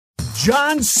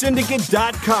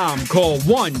johnsyndicate.com. Call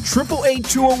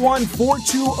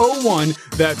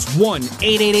 1-888-201-4201. That's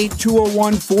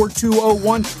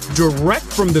 1-888-201-4201. Direct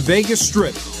from the Vegas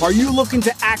Strip. Are you looking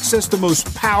to access the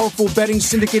most powerful betting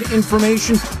syndicate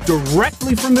information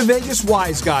directly from the Vegas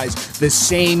Wise Guys? The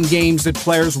same games that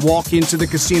players walk into the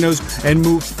casinos and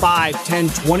move 5, 10,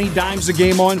 20 dimes a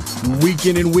game on week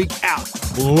in and week out.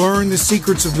 Learn the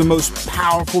secrets of the most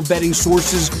powerful betting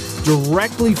sources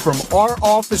directly from our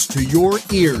office to your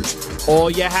ears. All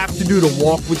you have to do to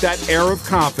walk with that air of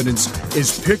confidence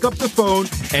is pick up the phone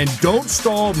and don't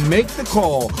stall. Make the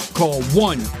call. Call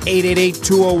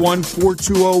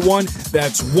 1-888-201-4201.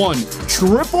 That's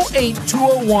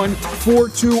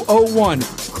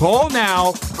 1-888-201-4201. Call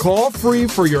now. Call free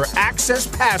for your access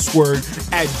password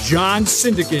at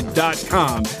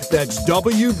johnsyndicate.com. That's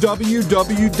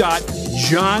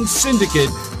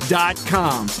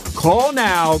www.johnsyndicate.com. Call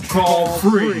now. Call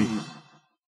free.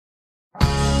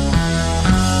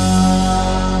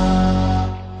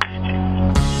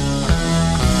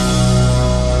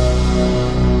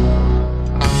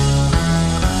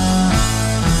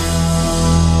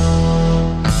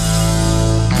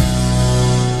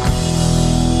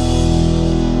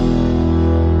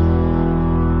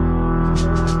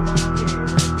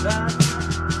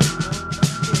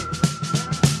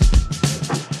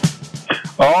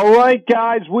 All right,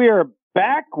 guys, we are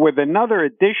back with another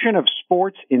edition of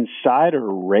Sports Insider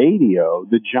Radio,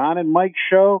 the John and Mike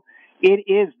Show. It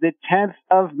is the 10th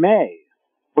of May.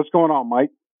 What's going on,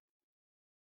 Mike?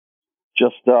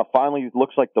 Just finally, it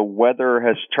looks like the weather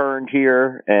has turned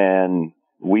here, and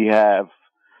we have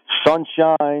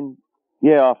sunshine.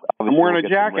 Yeah, I'm wearing a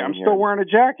jacket. I'm still wearing a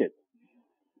jacket.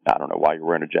 I don't know why you're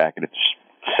wearing a jacket. It's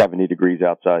 70 degrees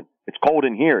outside. It's cold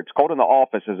in here. It's cold in the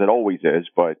office, as it always is,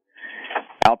 but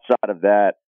outside of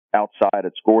that, outside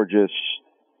it's gorgeous.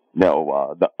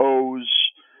 No, the O's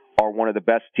are one of the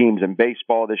best teams in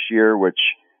baseball this year, which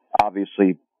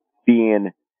obviously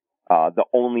being the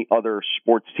only other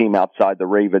sports team outside the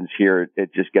Ravens here,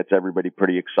 it just gets everybody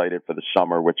pretty excited for the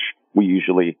summer, which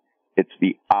it's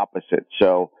the opposite.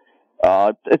 So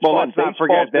it's well, fun. Let's not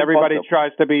forget, everybody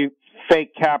tries to be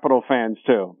fake Capital fans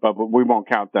too, but we won't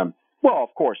count them. Well,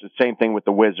 of course, it's the same thing with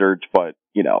the Wizards, but,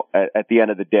 you know, at the end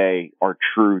of the day, our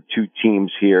true two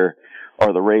teams here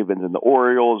are the Ravens and the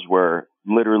Orioles, where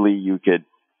literally you could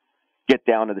get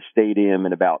down to the stadium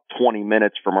in about 20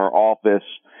 minutes from our office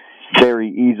very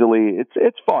easily.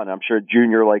 It's fun. I'm sure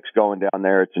Junior likes going down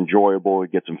there. It's enjoyable. We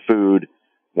get some food,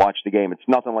 watch the game. It's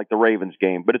nothing like the Ravens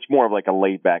game, but it's more of like a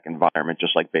laid-back environment,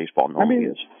 just like baseball normally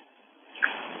is.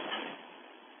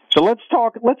 So let's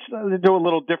do a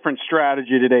little different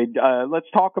strategy today. Let's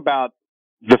talk about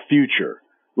the future.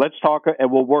 Let's talk, and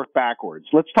we'll work backwards.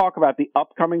 Let's talk about the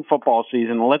upcoming football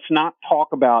season. Let's not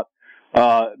talk about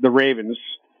the Ravens.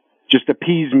 Just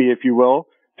appease me, if you will,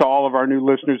 to all of our new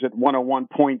listeners at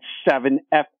 101.7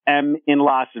 FM in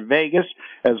Las Vegas,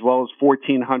 as well as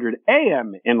 1400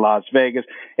 AM in Las Vegas,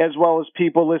 as well as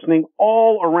people listening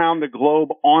all around the globe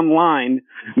online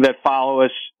that follow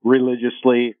us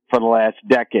religiously for the last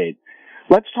decade.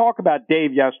 Let's talk about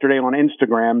Dave yesterday on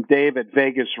Instagram. Dave at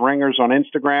Vegas Ringers on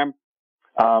Instagram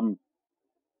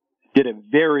did a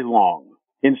very long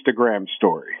Instagram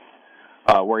story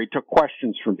where he took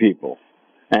questions from people.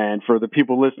 And for the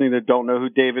people listening that don't know who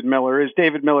David Miller is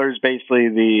basically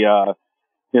the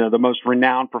most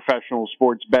renowned professional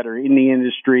sports bettor in the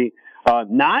industry,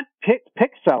 not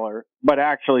pick seller, but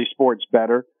actually sports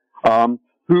bettor,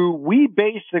 who we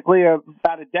basically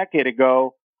about a decade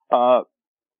ago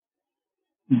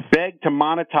begged to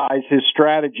monetize his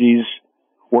strategies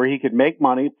where he could make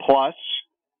money, plus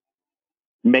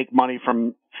make money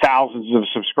from thousands of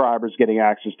subscribers getting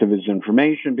access to his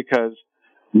information, because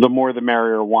the more the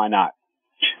merrier, why not?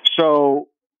 So,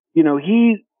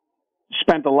 he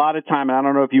spent a lot of time, and I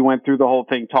don't know if you went through the whole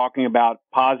thing, talking about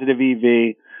positive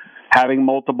EV, having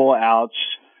multiple outs,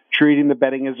 treating the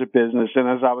betting as a business. And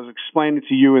as I was explaining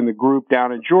to you in the group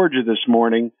down in Georgia this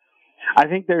morning, I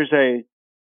think there's a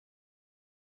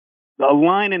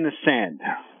line in the sand.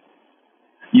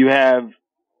 You have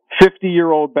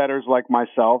 50-year-old bettors like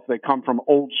myself that come from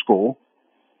old school,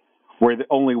 where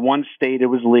only one state it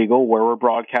was legal, where we're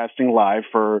broadcasting live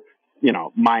for,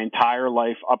 my entire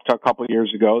life up to a couple of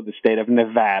years ago, the state of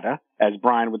Nevada. As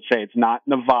Brian would say, it's not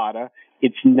Nevada,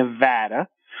 it's Nevada.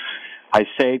 I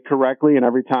say it correctly, and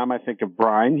every time I think of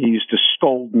Brian, he used to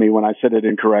scold me when I said it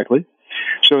incorrectly.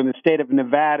 So in the state of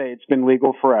Nevada, it's been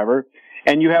legal forever.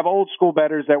 And you have old school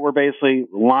bettors that were basically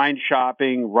line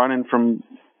shopping, running from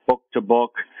book to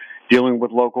book, dealing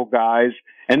with local guys.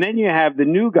 And then you have the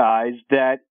new guys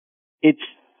that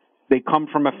They come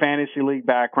from a fantasy league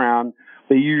background.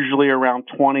 They're usually around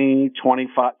 20,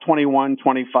 25, 21,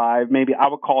 25, maybe I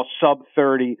would call sub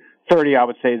 30. 30, I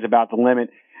would say, is about the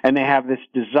limit. And they have this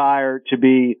desire to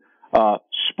be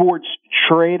sports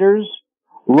traders,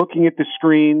 looking at the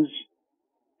screens,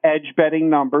 edge betting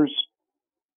numbers.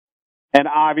 And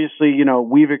obviously,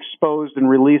 we've exposed and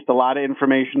released a lot of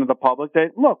information to the public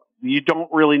that, look, you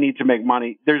don't really need to make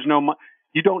money.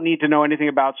 You don't need to know anything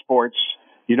about sports.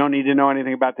 You don't need to know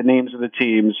anything about the names of the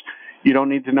teams. You don't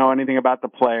need to know anything about the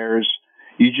players.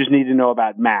 You just need to know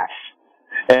about math.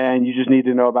 And you just need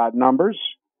to know about numbers.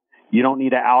 You don't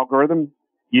need an algorithm.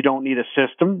 You don't need a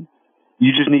system.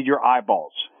 You just need your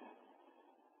eyeballs.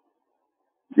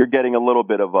 You're getting a little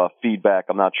bit of feedback.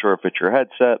 I'm not sure if it's your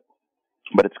headset,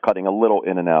 but it's cutting a little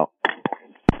in and out.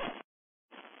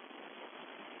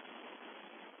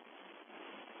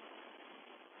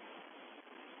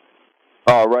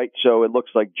 All right, so it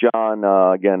looks like John,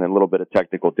 again, a little bit of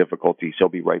technical difficulties. He'll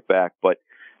be right back. But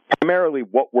primarily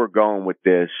what we're going with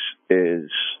this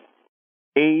is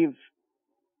Dave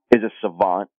is a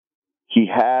savant. He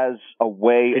has a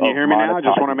way of... Can you hear me now? I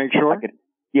just want to make sure. I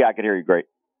can hear you great.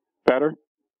 Better?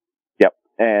 Yep.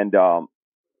 And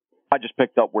I just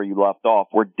picked up where you left off,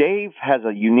 where Dave has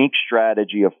a unique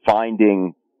strategy of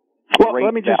finding... Well,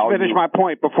 let me just finish my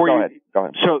point before Go ahead.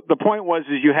 So the point was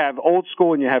you have old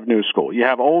school and you have new school. You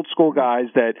have old school guys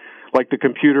that, like the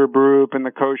Computer Group and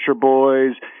the Kosher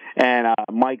Boys and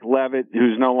Mike Levitt,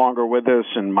 who's no longer with us,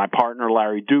 and my partner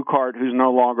Larry Ducart, who's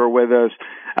no longer with us.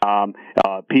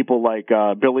 People like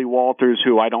Billy Walters,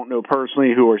 who I don't know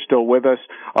personally, who are still with us.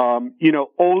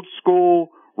 Old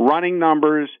school, running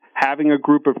numbers, having a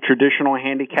group of traditional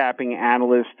handicapping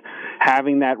analysts,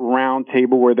 having that round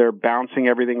table where they're bouncing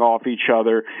everything off each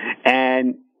other.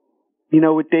 And,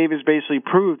 what Dave has basically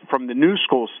proved from the new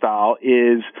school style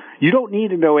is you don't need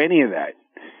to know any of that.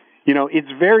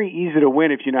 It's very easy to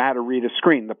win if you know how to read a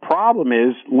screen. The problem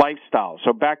is lifestyle.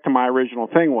 So back to my original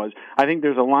thing was, I think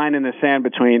there's a line in the sand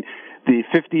between the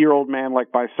 50-year-old man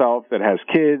like myself that has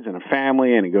kids and a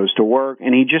family and he goes to work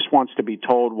and he just wants to be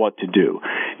told what to do.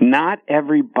 Not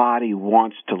everybody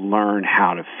wants to learn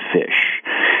how to fish.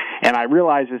 And I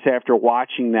realized this after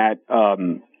watching that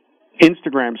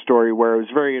Instagram story where it was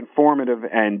very informative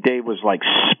and Dave was like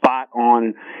spot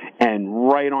on and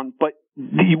right on. But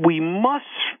we must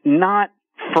not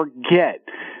forget,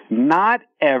 not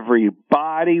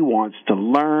everybody wants to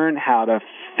learn how to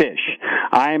fish.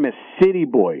 I am a city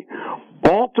boy.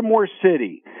 Baltimore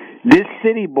City. This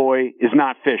city boy is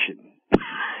not fishing.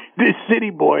 This city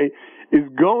boy is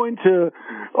going to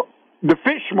the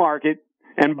fish market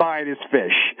and buying his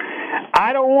fish.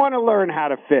 I don't want to learn how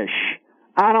to fish.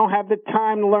 I don't have the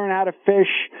time to learn how to fish.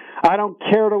 I don't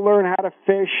care to learn how to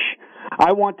fish.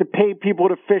 I want to pay people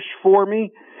to fish for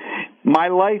me. My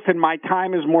life and my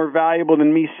time is more valuable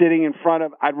than me sitting in front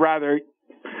of, I'd rather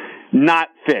not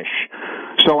fish.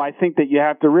 So I think that you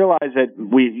have to realize that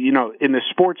in the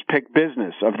sports pick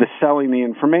business of the selling the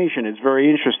information, it's very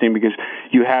interesting because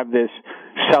you have this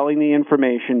selling the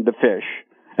information, the fish,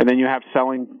 and then you have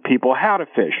selling people how to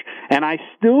fish. And I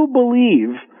still believe,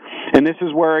 and this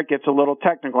is where it gets a little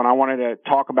technical, and I wanted to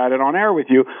talk about it on air with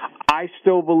you, I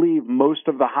still believe most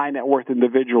of the high net worth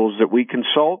individuals that we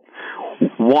consult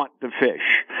want to fish.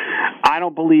 I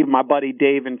don't believe my buddy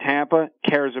Dave in Tampa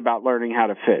cares about learning how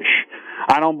to fish.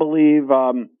 I don't believe,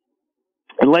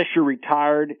 unless you're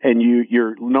retired and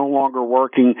you're no longer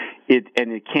working,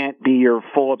 and it can't be your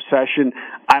full obsession,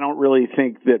 I don't really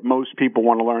think that most people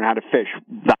want to learn how to fish.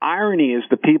 The irony is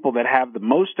the people that have the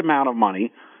most amount of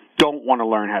money don't want to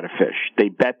learn how to fish. They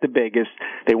bet the biggest.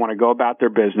 They want to go about their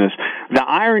business. The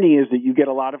irony is that you get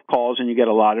a lot of calls and you get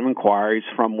a lot of inquiries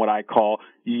from what I call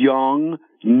young,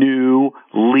 new,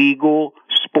 legal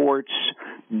sports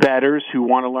bettors who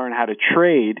want to learn how to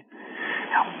trade.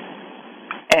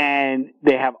 And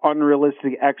they have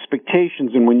unrealistic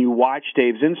expectations. And when you watch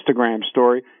Dave's Instagram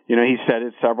story, he said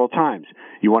it several times.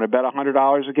 You want to bet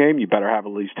 $100 a game? You better have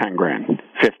at least 10 grand,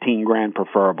 15 grand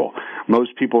preferable.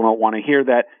 Most people don't want to hear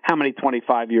that. How many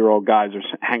 25-year-old guys are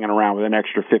hanging around with an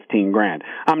extra 15 grand?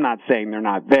 I'm not saying they're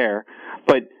not there,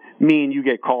 but me and you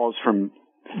get calls from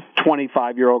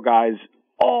 25-year-old guys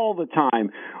all the time.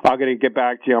 I'm going to get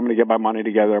back to you. I'm going to get my money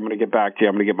together. I'm going to get back to you.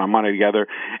 I'm going to get my money together.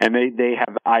 And they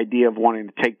have the idea of wanting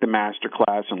to take the master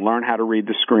class and learn how to read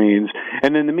the screens.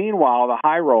 And then meanwhile, the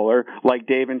high roller, like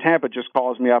Dave in Tampa, just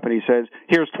calls me up and he says,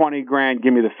 here's 20 grand.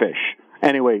 Give me the fish.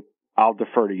 Anyway, I'll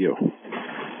defer to you.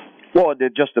 Well,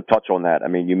 just to touch on that, I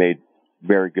mean, you made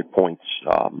very good points.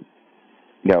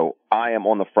 I am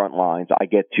on the front lines. I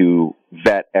get to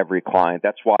vet every client.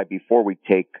 That's why before we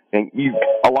take,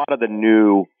 a lot of the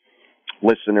new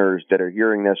listeners that are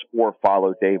hearing this or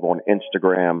follow Dave on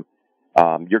Instagram,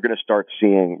 you're going to start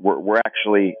seeing we're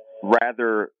actually,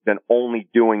 rather than only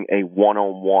doing a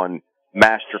one-on-one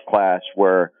masterclass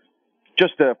where,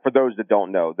 just for those that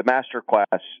don't know, the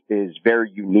masterclass is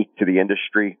very unique to the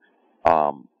industry.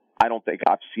 I don't think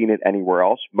I've seen it anywhere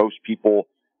else. Most people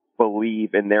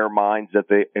believe in their minds that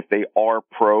if they are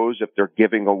pros, if they're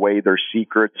giving away their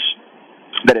secrets,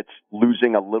 that it's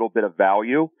losing a little bit of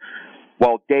value.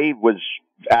 Well, Dave was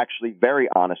actually very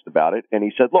honest about it. And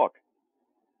he said, look,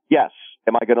 yes,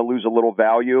 am I going to lose a little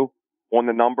value on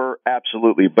the number?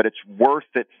 Absolutely. But it's worth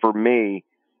it for me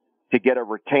to get a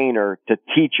retainer to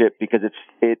teach it, because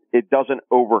it doesn't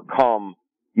overcome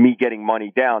me getting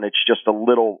money down. It's just a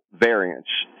little variance.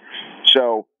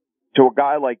 So to a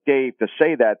guy like Dave to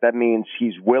say that means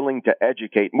he's willing to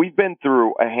educate. And we've been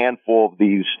through a handful of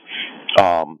these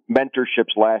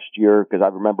mentorships last year, because I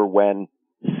remember when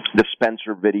the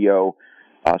Spencer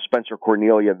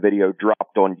Cornelia video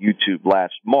dropped on YouTube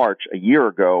last March, a year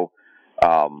ago.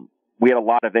 We had a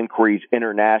lot of inquiries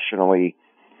internationally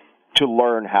to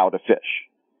learn how to fish,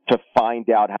 to find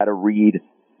out how to read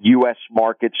U.S.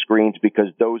 market screens, because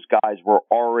those guys were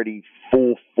already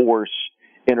full force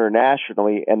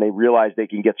internationally, and they realized they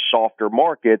can get softer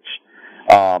markets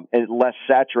and less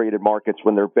saturated markets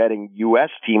when they're betting U.S.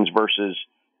 teams versus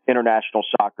international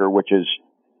soccer, which is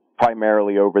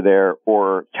primarily over there,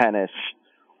 or tennis,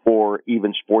 or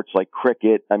even sports like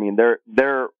cricket. I mean,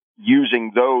 they're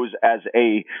using those as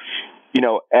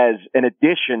as an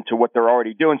addition to what they're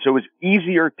already doing. So it was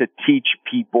easier to teach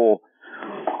people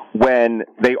when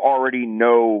they already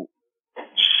know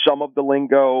some of the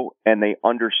lingo and they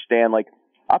understand. Like,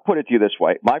 I put it to you this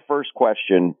way. My first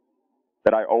question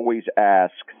that I always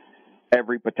ask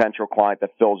every potential client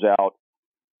that fills out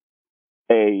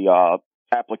a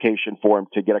application form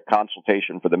to get a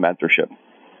consultation for the mentorship: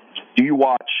 do you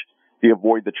watch the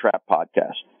Avoid the Trap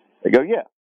podcast? They go, yeah.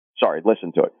 Sorry,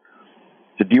 listen to it.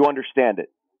 So do you understand it?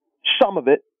 Some of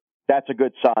it. That's a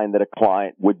good sign that a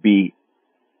client would be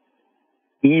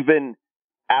even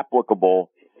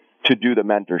applicable to do the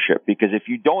mentorship. Because if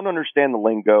you don't understand the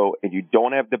lingo and you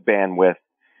don't have the bandwidth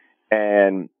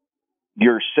and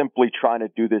you're simply trying to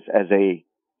do this as a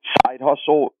side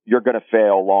hustle, you're going to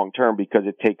fail long term, because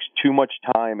it takes too much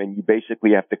time and you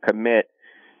basically have to commit.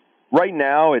 Right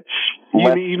now, it's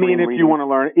you mean if you want to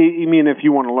learn? You mean if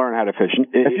you want to learn how to fish?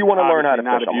 If you want to learn how to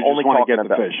fish, I'm only talking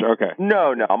about fish. Okay.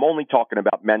 No, I'm only talking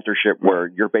about mentorship where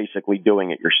you're basically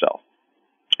doing it yourself.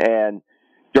 And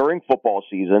during football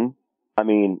season, I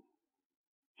mean,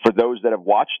 for those that have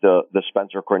watched the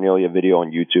Spencer Cornelia video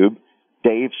on YouTube,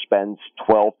 Dave spends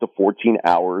 12 to 14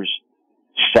 hours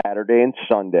Saturday and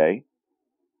Sunday,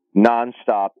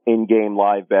 nonstop in-game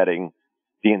live betting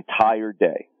the entire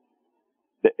day.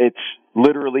 It's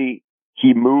literally,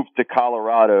 he moved to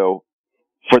Colorado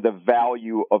for the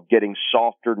value of getting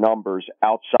softer numbers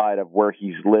outside of where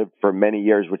he's lived for many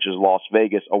years, which is Las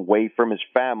Vegas, away from his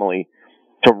family,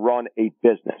 to run a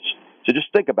business. So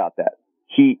just think about that.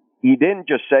 He didn't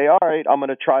just say, all right, I'm going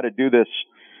to try to do this,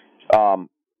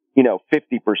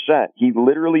 50%. He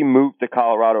literally moved to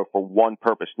Colorado for one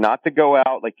purpose, not to go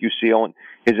out like you see on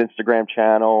his Instagram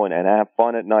channel and have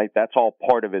fun at night. That's all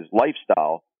part of his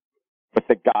lifestyle. But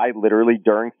the guy literally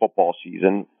during football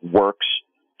season works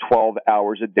 12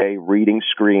 hours a day reading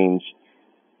screens,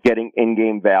 getting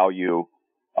in-game value.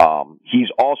 He's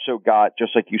also got,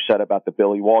 just like you said about the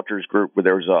Billy Walters group, where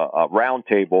there's a round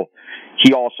table,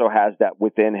 he also has that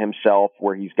within himself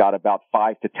where he's got about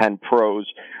 5 to 10 pros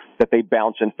that they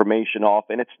bounce information off.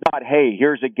 And it's not, hey,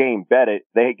 here's a game, bet it.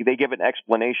 They give an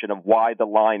explanation of why the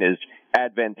line is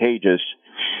advantageous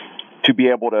to be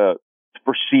able to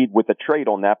proceed with a trade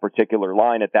on that particular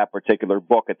line at that particular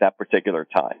book at that particular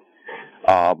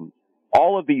time.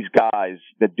 All of these guys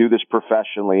that do this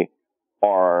professionally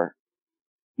are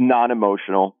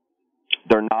non-emotional.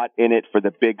 They're not in it for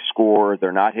the big score.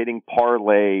 They're not hitting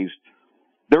parlays.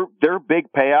 They're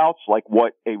big payouts, like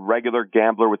what a regular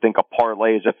gambler would think a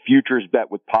parlay is, a futures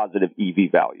bet with positive EV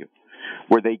value,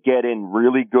 where they get in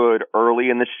really good early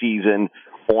in the season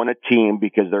on a team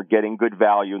because they're getting good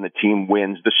value and the team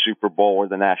wins the Super Bowl or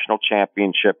the national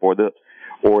championship or the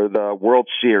World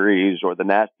Series or the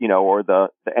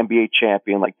NBA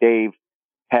champion. Like Dave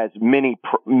has many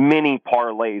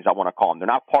parlays, I want to call them. They're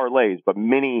not parlays, but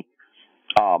many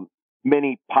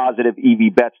positive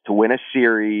EV bets to win a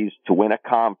series, to win a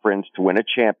conference, to win a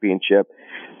championship.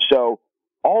 So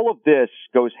all of this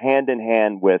goes hand in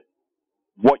hand with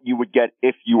what you would get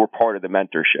if you were part of the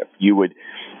mentorship. You would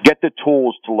get the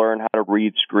tools to learn how to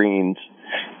read screens.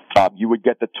 You would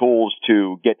get the tools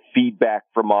to get feedback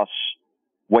from us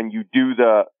when you do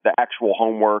the actual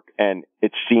homework and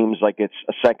it seems like it's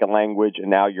a second language and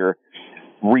now you're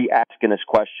re-asking us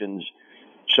questions.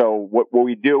 So what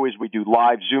we do is we do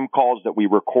live Zoom calls that we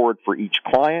record for each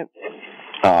client.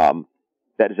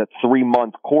 That is a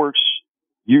 3-month course.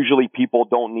 Usually people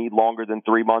don't need longer than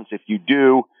 3 months. If you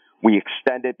do, we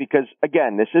extend it because,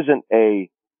 again, this isn't a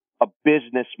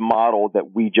business model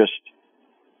that we just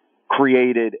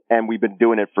created and we've been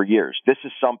doing it for years. This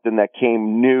is something that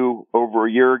came new over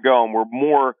a year ago, and we're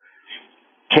more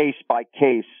case by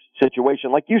case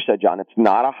situation. Like you said, John, it's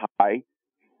not a high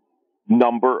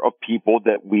number of people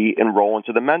that we enroll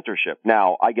into the mentorship.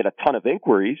 Now, I get a ton of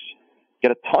inquiries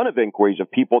of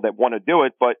people that want to do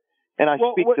it, and I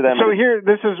speak to them. So here,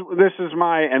 this is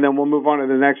my, and then we'll move on to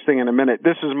the next thing in a minute.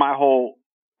 This is my whole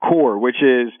core, which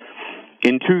is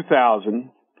in 2000,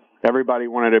 everybody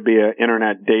wanted to be an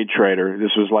internet day trader. This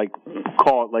was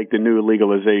call it like the new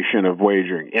legalization of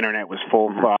wagering. Internet was full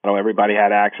throttle. Everybody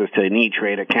had access to an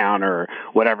E-Trade account or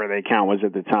whatever the account was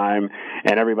at the time,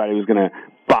 and everybody was going to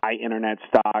buy internet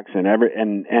stocks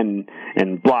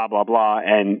and blah blah blah,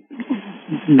 and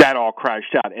that all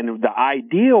crashed out. And the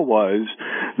ideal was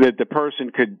that the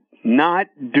person could not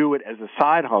do it as a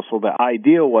side hustle. The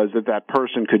ideal was that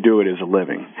person could do it as a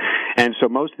living. And so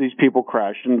most of these people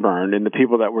crashed and burned, and the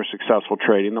people that were successful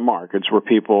trading the markets were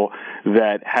people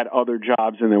that had other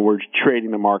jobs and then were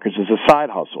trading the markets as a side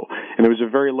hustle. And there was a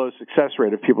very low success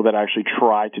rate of people that actually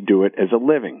tried to do it as a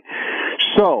living.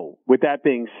 So with that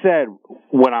being said,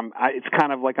 it's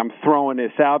kind of like I'm throwing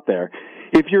this out there.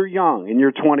 If you're young and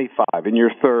you're 25 and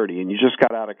you're 30 and you just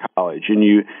got out of college and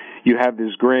you have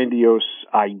this grandiose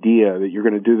idea that you're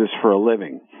going to do this for a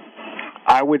living,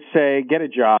 I would say get a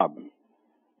job.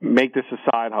 Make this a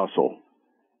side hustle.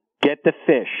 Get the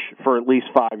fish for at least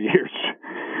 5 years.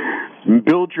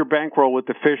 Build your bankroll with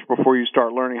the fish before you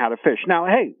start learning how to fish. Now,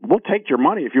 hey, we'll take your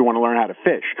money if you want to learn how to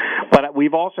fish. But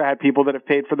we've also had people that have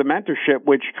paid for the mentorship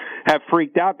which have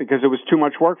freaked out because it was too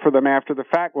much work for them after the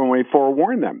fact when we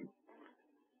forewarned them.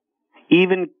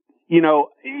 Even,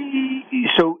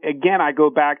 so again, I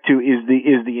go back to is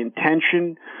the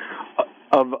intention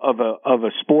of a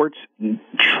sports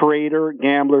trader,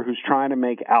 gambler who's trying to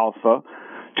make alpha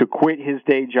to quit his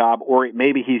day job, or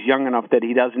maybe he's young enough that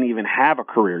he doesn't even have a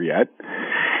career yet.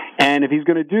 And if he's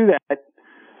going to do that,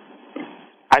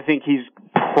 I think he's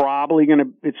probably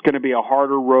it's going to be a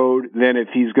harder road than if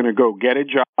he's going to go get a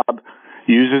job,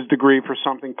 use his degree for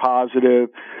something positive,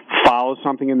 follow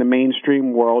something in the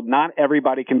mainstream world. Not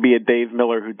everybody can be a Dave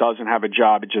Miller who doesn't have a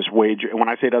job. It just wager. And when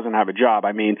I say doesn't have a job,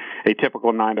 I mean a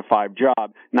typical 9-to-5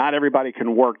 job. Not everybody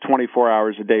can work 24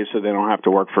 hours a day so they don't have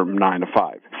to work from 9 to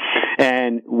 5.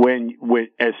 And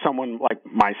as someone like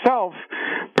myself,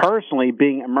 personally,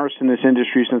 being immersed in this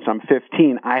industry since I'm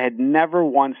 15, I had never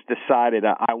once decided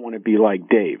I want to be like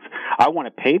Dave. I want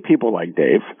to pay people like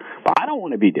Dave, but I don't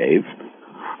want to be Dave.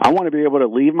 I want to be able to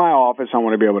leave my office. I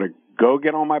want to be able to go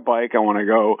get on my bike. I want to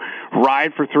go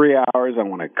ride for 3 hours. I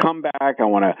want to come back. I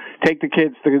want to take the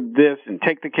kids to this and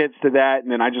take the kids to that.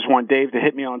 And then I just want Dave to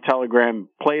hit me on Telegram,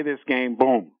 play this game,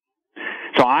 boom.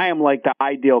 So I am like the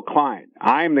ideal client.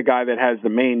 I am the guy that has the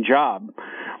main job.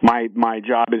 My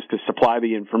job is to supply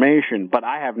the information, but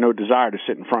I have no desire to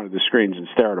sit in front of the screens and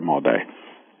stare at them all day.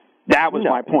 That was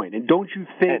my point. And don't you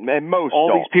think and most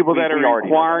all these people that are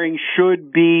inquiring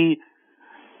should be...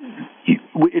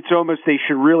 It's almost they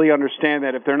should really understand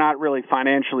that if they're not really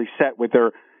financially set with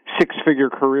their 6-figure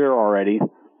career already,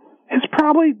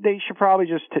 they should probably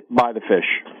just buy the fish.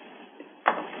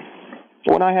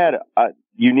 So when I had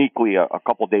uniquely a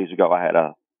couple of days ago, I had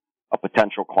a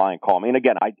potential client call me, and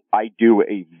again, I do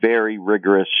a very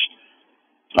rigorous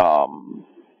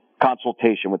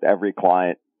consultation with every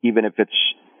client, even if it's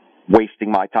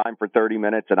wasting my time for 30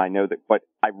 minutes, and I know that, but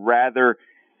I'd rather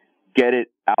get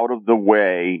it out of the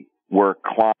way where a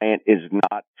client is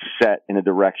not set in a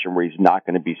direction where he's not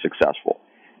going to be successful.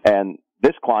 And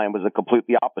this client was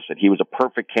completely opposite. He was a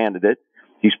perfect candidate.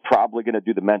 He's probably going to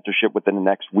do the mentorship within the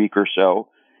next week or so.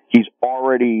 He's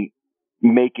already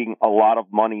making a lot of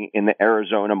money in the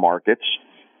Arizona markets.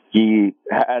 He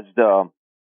has the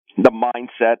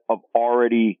mindset of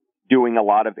already doing a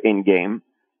lot of in-game.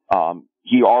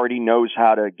 He already knows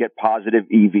how to get positive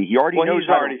EV. He already knows he's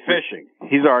already fishing.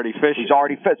 He's already fishing. He's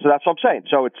already fit. So that's what I'm saying.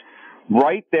 So it's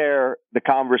right there. The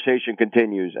conversation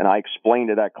continues, and I explained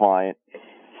to that client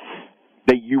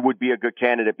that you would be a good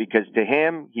candidate because to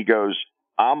him, he goes,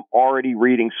 I'm already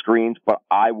reading screens, but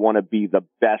I want to be the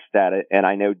best at it, and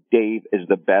I know Dave is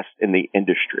the best in the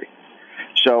industry.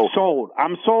 So sold.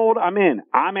 I'm sold. I'm in.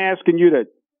 I'm asking you to,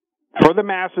 for the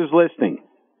masses listening.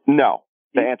 No.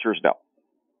 The answer is no.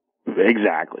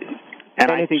 Exactly.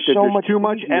 And I think that there's too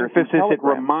much emphasis. It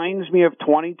reminds me of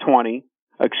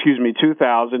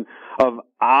 2000, of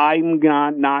I'm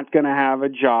not going to have a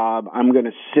job. I'm going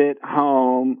to sit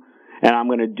home and I'm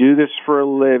going to do this for a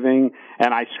living.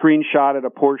 And I screenshotted a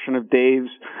portion of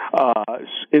Dave's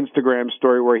Instagram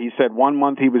story where he said 1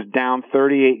 month he was down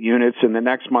 38 units and the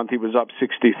next month he was up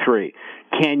 63.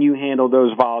 Can you handle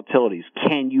those volatilities?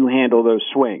 Can you handle those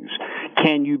swings?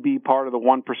 Can you be part of the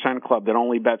 1% club that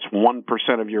only bets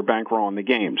 1% of your bankroll on the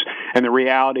games? And the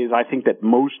reality is I think that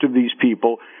most of these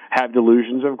people have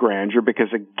delusions of grandeur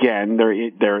because, again,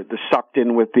 they're sucked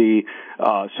in with the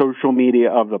social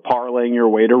media of the parlaying your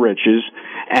way to riches.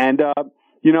 And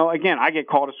again, I get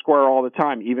called a square all the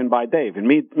time, even by Dave. And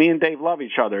me and Dave love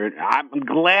each other. I'm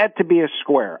glad to be a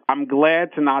square. I'm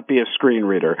glad to not be a screen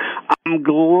reader. I'm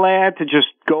glad to just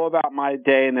go about my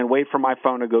day and then wait for my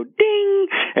phone to go ding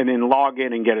and then log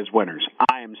in and get his winners.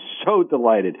 I am so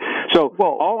delighted. So,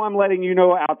 all I'm letting you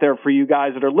know out there for you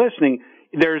guys that are listening,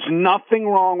 there's nothing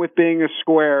wrong with being a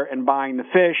square and buying the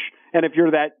fish. And if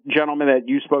you're that gentleman that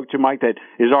you spoke to, Mike, that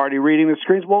is already reading the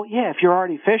screens, well, yeah, if you're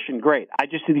already fishing, great. I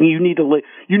just think you need to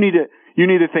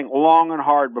think long and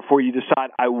hard before you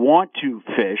decide I want to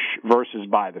fish versus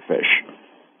buy the fish.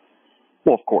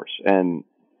 Well, of course, and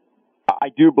I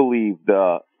do believe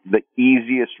the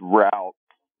easiest route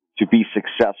to be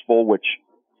successful. Which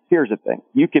here's the thing: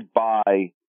 you could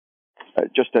buy.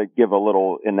 Just to give a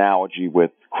little analogy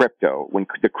with crypto, when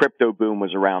the crypto boom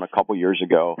was around a couple years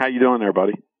ago. How you doing there,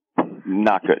 buddy?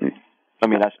 Not good. I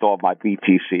mean, I still have my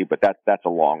BTC, but that's a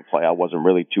long play. I wasn't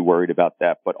really too worried about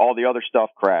that. But all the other stuff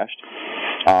crashed.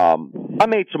 I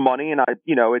made some money, and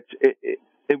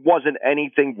it wasn't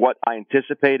anything what I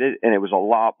anticipated, and it was a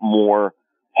lot more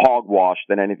hogwash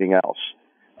than anything else.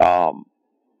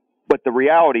 But the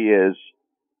reality is,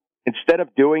 instead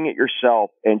of doing it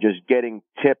yourself and just getting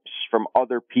tips from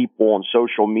other people on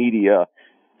social media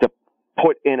to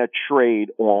put in a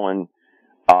trade on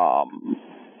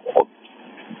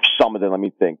some of them, let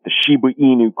me think, the Shiba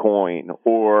Inu coin,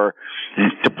 or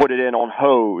to put it in on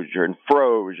Hoj and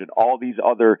Froge and all these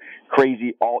other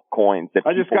crazy altcoins that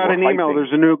I just got an email.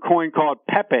 There's a new coin called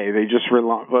Pepe. They just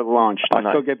launched.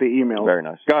 I still get the email. Very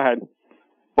nice. Go ahead.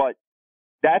 But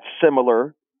that's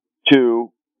similar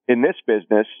to, in this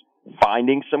business,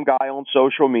 finding some guy on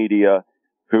social media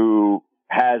who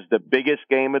has the biggest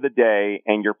game of the day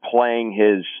and you're playing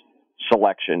his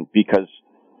selection because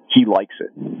he likes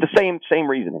it. The same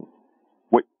reasoning.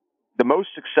 The most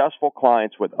successful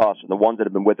clients with us and the ones that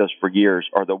have been with us for years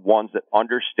are the ones that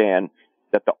understand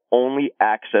that the only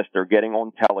access they're getting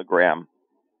on Telegram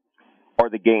are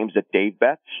the games that Dave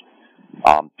bets.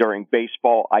 During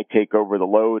baseball, I take over the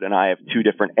load, and I have 2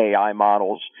 different AI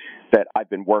models that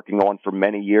I've been working on for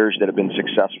many years that have been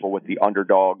successful with the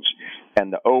underdogs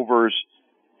and the overs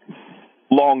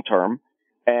long term.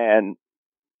 And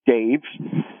Dave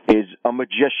is a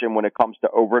magician when it comes to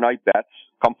overnight bets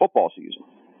come football season.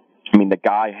 I mean, the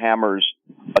guy hammers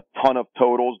a ton of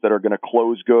totals that are going to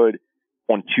close good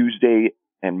on Tuesday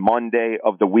and Monday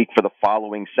of the week for the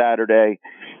following Saturday.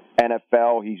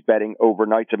 NFL, he's betting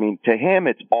overnights. I mean, to him,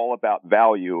 it's all about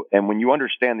value. And when you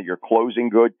understand that you're closing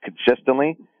good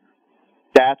consistently,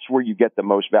 that's where you get the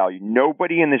most value.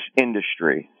 Nobody in this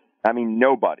industry, I mean,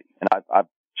 nobody, and I've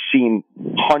seen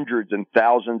hundreds and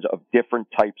thousands of different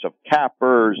types of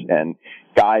cappers and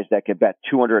guys that can bet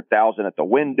 200,000 at the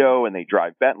window and they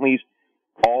drive Bentleys.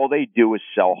 All they do is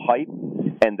sell hype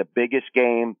and the biggest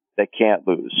game they can't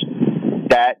lose.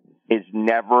 That is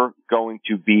never going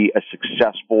to be a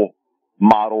successful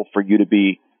model for you to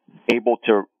be able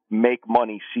to make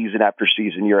money season after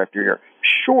season, year after year.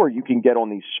 Sure, you can get on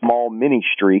these small mini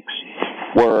streaks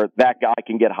where that guy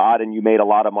can get hot and you made a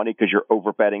lot of money because you're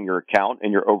overbetting your account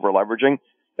and you're over leveraging.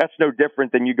 That's no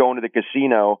different than you going to the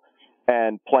casino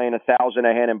and playing 1,000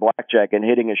 a hand in blackjack and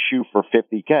hitting a shoe for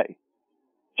 $50K. It's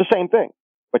the same thing.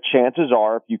 But chances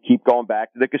are, if you keep going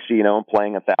back to the casino and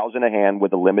playing 1,000 a hand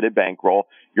with a limited bankroll,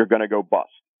 you're going to go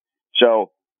bust.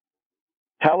 So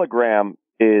Telegram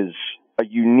is a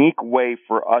unique way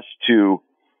for us to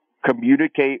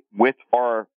communicate with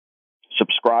our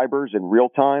subscribers in real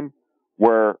time,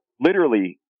 where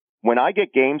literally when I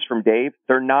get games from Dave,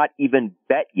 they're not even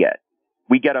bet yet.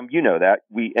 We get them, you know that.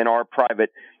 We, in our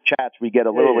private chats, we get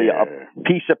literally a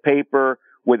piece of paper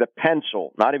with a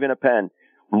pencil, not even a pen,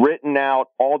 written out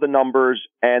all the numbers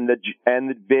and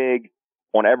the vig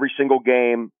on every single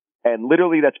game. And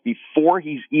literally that's before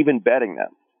he's even betting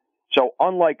them. So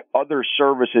unlike other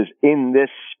services in this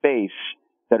space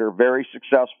that are very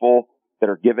successful, that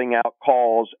are giving out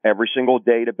calls every single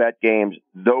day to bet games,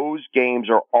 those games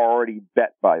are already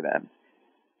bet by them.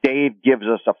 Dave gives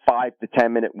us a 5 to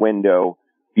 10 minute window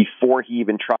before he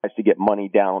even tries to get money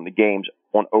down on the games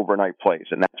on overnight plays.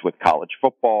 And that's with college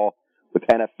football, with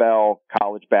NFL,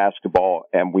 college basketball,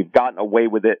 and we've gotten away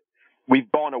with it. We've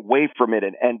gone away from it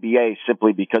in NBA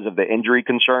simply because of the injury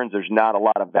concerns. There's not a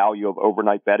lot of value of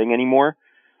overnight betting anymore.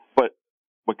 But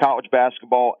with college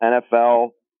basketball,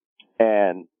 NFL,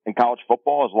 and college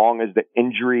football, as long as the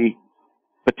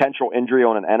potential injury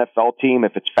on an NFL team,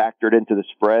 if it's factored into the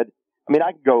spread, I mean,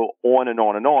 I can go on and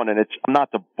on and on, and I'm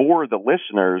not to bore the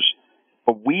listeners,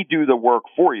 but we do the work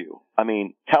for you. I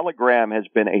mean, Telegram has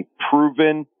been a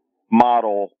proven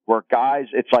model where guys,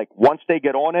 it's like once they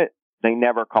get on it, they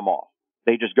never come off.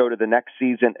 They just go to the next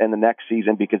season and the next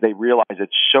season because they realize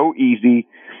it's so easy.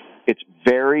 It's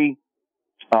very,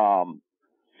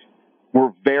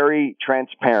 we're very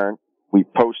transparent. We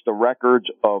post the records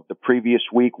of the previous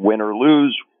week, win or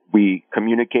lose. We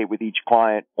communicate with each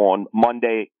client on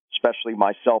Monday, especially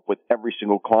myself, with every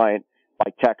single client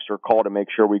by text or call to make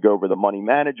sure we go over the money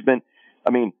management. I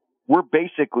mean, we're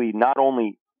basically not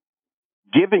only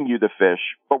giving you the fish,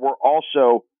 but we're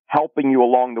also helping you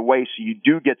along the way so you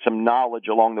do get some knowledge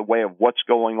along the way of what's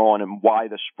going on and why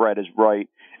the spread is right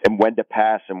and when to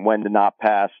pass and when to not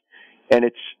pass. And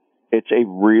it's a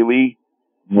really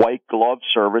white glove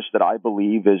service that I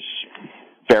believe is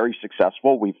very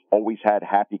successful. We've always had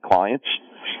happy clients.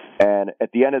 And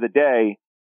at the end of the day,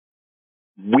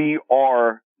 we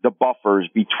are the buffers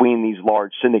between these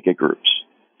large syndicate groups.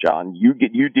 John,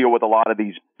 you deal with a lot of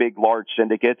these big, large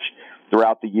syndicates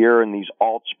throughout the year in these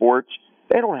alt sports.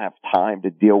 They don't have time to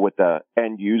deal with the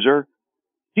end user.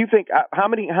 Do you think how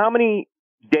many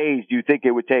days do you think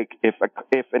it would take if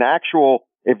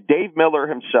Dave Miller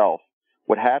himself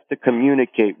would have to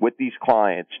communicate with these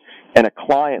clients and a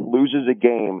client loses a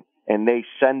game and they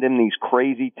send him these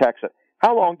crazy texts?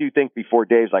 How long do you think before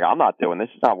Dave's like, I'm not doing this.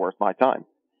 It's not worth my time?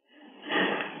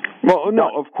 Well, no,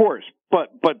 of course.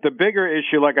 But the bigger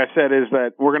issue, like I said, is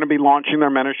that we're going to be launching their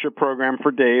mentorship program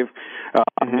for Dave.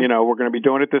 You know, we're going to be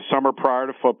doing it this summer prior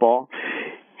to football.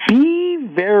 Be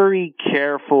very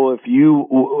careful if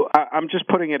I'm just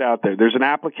putting it out there. There's an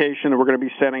application that we're going to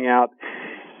be sending out.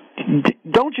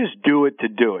 Don't just do it to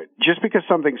do it. Just because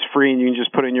something's free and you can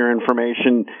just put in your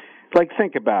information, like,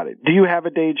 think about it. Do you have a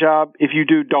day job? If you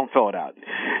do, don't fill it out.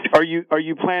 Are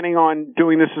you planning on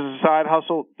doing this as a side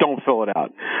hustle? Don't fill it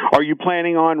out. Are you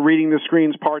planning on reading the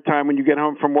screens part-time when you get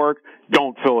home from work?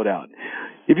 Don't fill it out.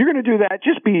 If you're going to do that,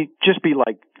 just be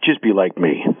like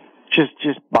me.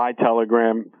 Just buy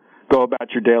Telegram, go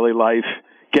about your daily life,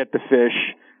 get the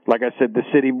fish. Like I said, the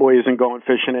city boy isn't going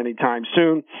fishing anytime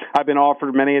soon. I've been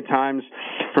offered many a times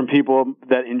from people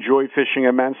that enjoy fishing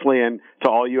immensely, and to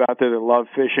all you out there that love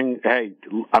fishing, hey,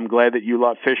 I'm glad that you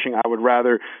love fishing. I would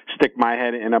rather stick my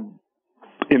head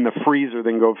in the freezer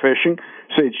than go fishing.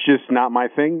 So it's just not my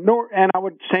thing.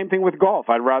 Same thing with golf.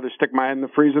 I'd rather stick my head in the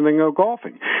freezer than go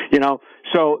golfing. You know,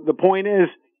 so the point is,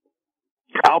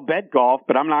 I'll bet golf,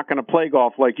 but I'm not going to play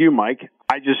golf like you, Mike.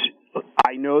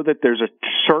 I know that there's a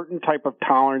certain type of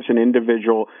tolerance and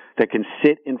individual that can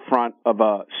sit in front of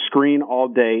a screen all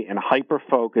day and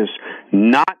hyper-focus,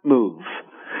 not move,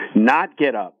 not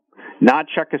get up, not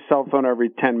check a cell phone every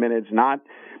 10 minutes, not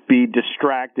be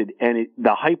distracted. And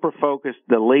the hyper-focus,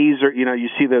 the laser, you know, you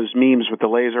see those memes with the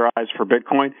laser eyes for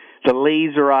Bitcoin, the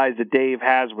laser eyes that Dave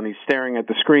has when he's staring at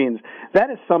the screens, that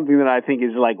is something that I think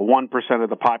is like 1% of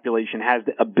the population has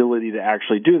the ability to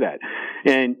actually do that.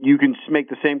 And you can make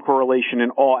the same correlation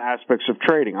in all aspects of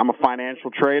trading. I'm a financial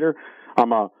trader.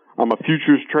 I'm a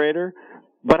futures trader,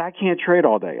 but I can't trade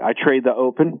all day. I trade the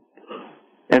open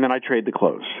and then I trade the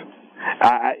close.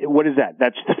 What is that?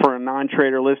 That's for a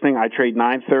non-trader listening. I trade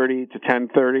 9:30 to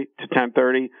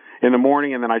 10:30 in the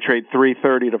morning, and then I trade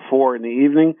 3:30 to 4 in the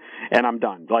evening, and I'm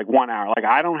done. Like 1 hour. Like,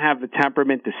 I don't have the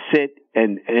temperament to sit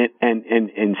and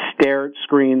stare at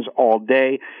screens all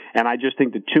day. And I just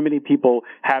think that too many people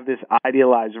have this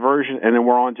idealized version, and then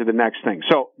we're on to the next thing.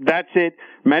 So that's it.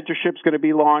 Mentorship's going to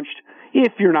be launched.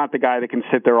 If you're not the guy that can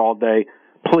sit there all day,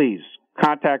 please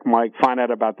contact Mike, find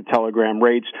out about the Telegram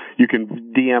rates. You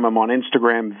can DM him on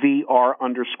Instagram,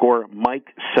 VR_Mike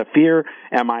Safir,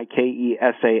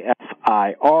 MikeSafir.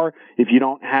 If you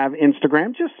don't have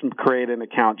Instagram, just create an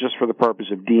account just for the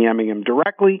purpose of DMing him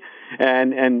directly,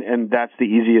 and that's the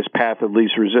easiest path of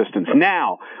least resistance.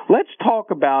 Now, let's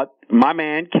talk about my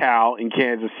man Cal in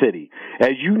Kansas City.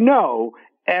 As you know,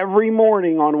 every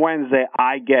morning on Wednesday,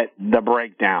 I get the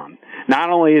breakdown.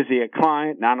 Not only is he a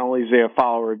client, not only is he a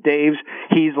follower of Dave's,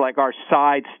 he's like our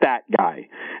side stat guy,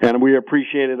 and we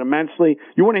appreciate it immensely.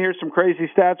 You want to hear some crazy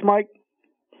stats, Mike?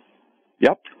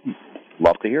 Yep.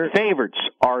 Love to hear it. Favorites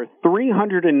are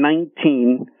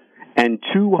 319 and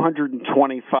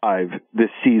 225 this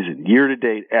season, year to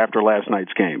date after last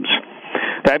night's games.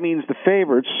 That means the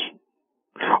favorites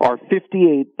are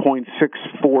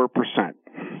 58.64%.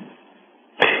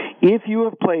 If you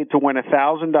have played to win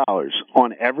 $1,000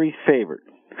 on every favorite,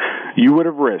 you would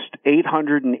have risked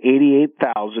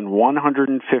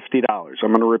 $888,150.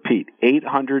 I'm going to repeat,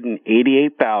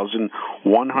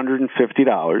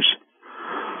 $888,150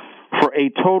 for a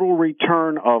total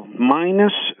return of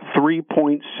minus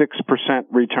 3.6%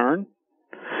 return.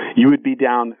 You would be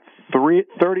down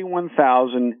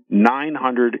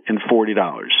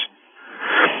 $31,940.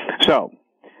 So,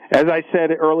 as I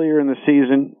said earlier in the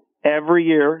season, every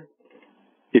year,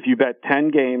 if you bet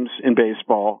 10 games in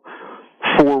baseball,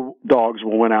 4 dogs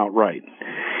will win outright.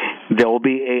 There will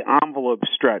be a envelope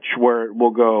stretch where it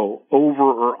will go over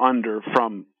or under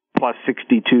from plus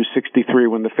 62, 63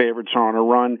 when the favorites are on a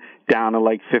run, down to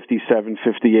like 57,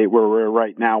 58 where we're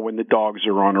right now when the dogs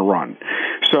are on a run.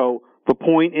 So the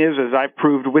point is, as I've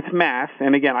proved with math,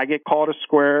 and again, I get called a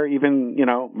square, even,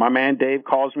 my man Dave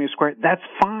calls me a square. That's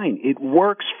fine. It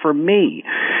works for me.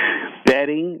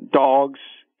 Betting dogs,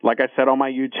 like I said on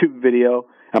my YouTube video,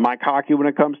 am I cocky when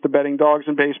it comes to betting dogs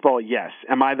in baseball? Yes.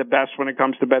 Am I the best when it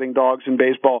comes to betting dogs in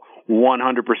baseball?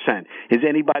 100%. Is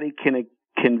anybody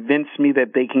convince me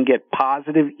that they can get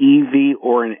positive EV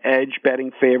or an edge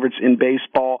betting favorites in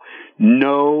baseball?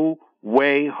 No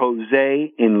way,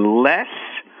 Jose, unless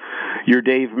you're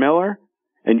Dave Miller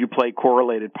and you play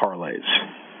correlated parlays,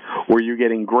 where you're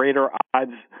getting greater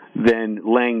odds than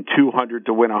laying 200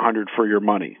 to win 100 for your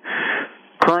money.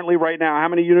 Currently, right now, how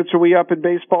many units are we up in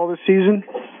baseball this season?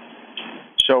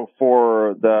 So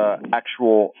for the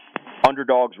actual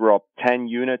underdogs, we're up 10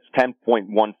 units,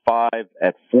 10.15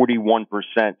 at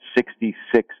 41%,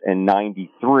 66 and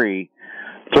 93.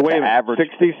 So wait a minute,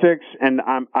 66, and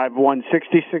I've won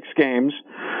 66 games,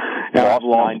 and I've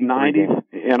lost 90,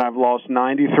 and I've lost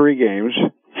 93 games.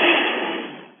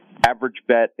 Average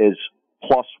bet is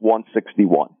plus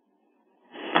 161.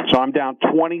 So I'm down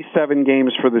 27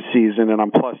 games for the season, and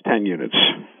I'm plus 10 units.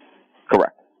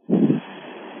 Correct.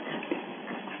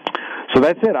 So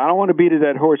that's it. I don't want to beat a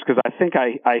dead horse because I think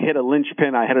I hit a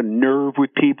linchpin. I hit a nerve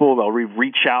with people. They'll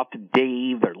reach out to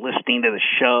Dave. They're listening to the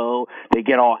show. They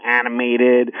get all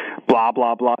animated, blah,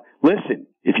 blah, blah. Listen,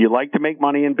 if you like to make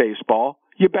money in baseball,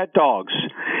 you bet dogs.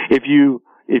 If you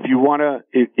want to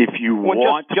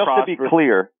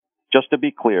just to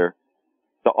be clear,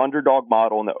 the underdog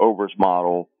model and the overs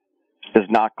model does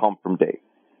not come from Dave.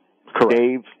 Correct.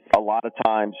 Dave, a lot of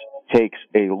times, takes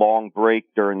a long break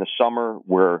during the summer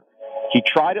where he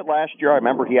tried it last year. I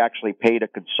remember he actually paid a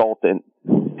consultant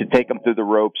to take him through the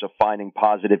ropes of finding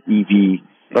positive EV.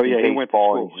 Oh, yeah, he went to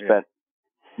school.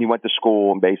 He went to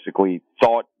school and basically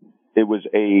thought it was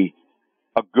a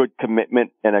good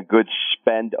commitment and a good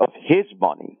spend of his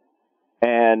money.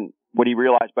 And what he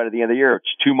realized by the end of the year,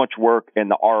 it's too much work,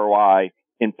 and the ROI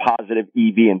in positive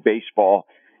EV in baseball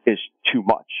is too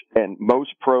much. And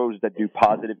most pros that do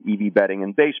positive EV betting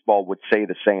in baseball would say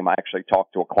the same. I actually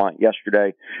talked to a client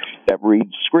yesterday that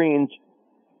reads screens,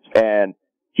 and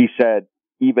he said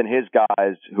even his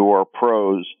guys who are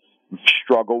pros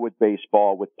struggle with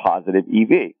baseball with positive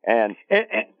EV. And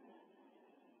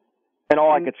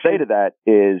all I could say to that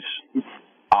is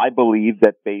I believe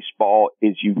that baseball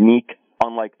is unique,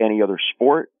 unlike any other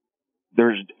sport.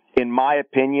 There's, in my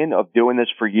opinion, of doing this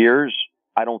for years,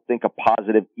 I don't think a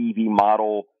positive EV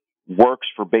model works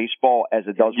for baseball as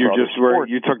it does for other sports.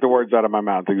 You took the words out of my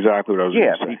mouth. Exactly what I was going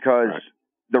to say. Yeah, because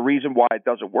the reason why it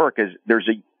doesn't work is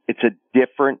it's a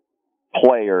different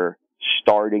player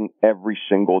starting every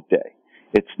single day.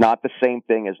 It's not the same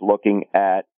thing as looking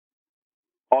at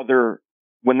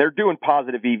when they're doing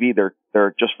positive EV,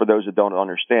 they're just for those that don't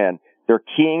understand, they're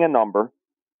keying a number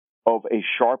of a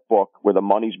sharp book where the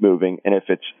money's moving, and if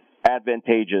it's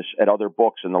advantageous at other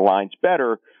books and the line's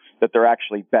better, that they're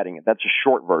actually betting it. That's a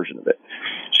short version of it.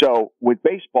 So with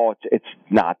baseball, it's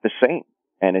not the same,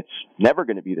 and it's never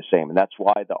going to be the same. And that's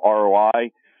why the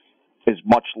ROI is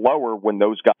much lower when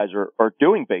those guys are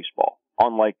doing baseball,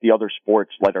 unlike the other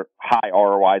sports that are high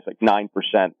ROIs, like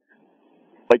 9%,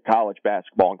 like college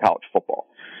basketball and college football.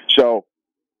 So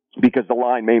because the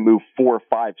line may move 4,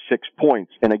 5, 6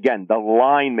 points. And again, the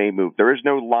line may move. There is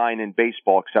no line in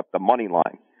baseball except the money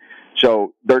line.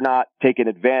 So they're not taking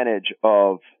advantage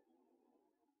of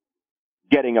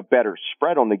getting a better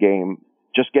spread on the game.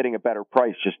 Just getting a better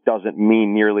price just doesn't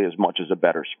mean nearly as much as a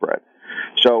better spread.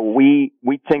 So we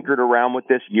tinkered around with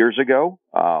this years ago.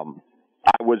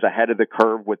 I was ahead of the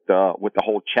curve with the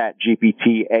whole Chat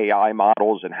GPT AI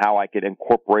models and how I could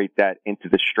incorporate that into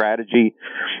the strategy.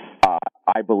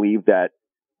 I believe that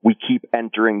we keep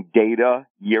entering data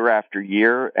year after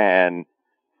year, and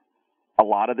a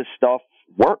lot of this stuff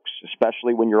works,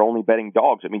 especially when you're only betting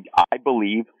dogs. I mean, I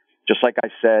believe, just like I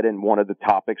said in one of the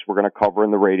topics we're going to cover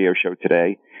in the radio show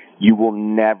today, you will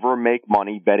never make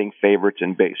money betting favorites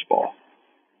in baseball.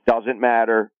 Doesn't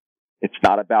matter. It's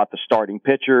not about the starting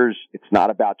pitchers. It's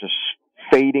not about just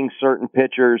fading certain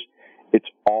pitchers. It's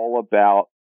all about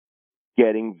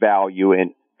getting value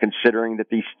in, considering that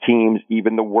these teams,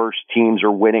 even the worst teams,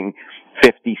 are winning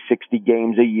 50, 60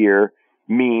 games a year,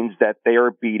 means that they are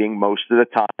beating most of the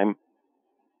time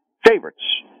favorites.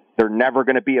 They're never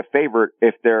going to be a favorite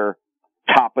if they're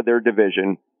top of their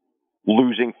division,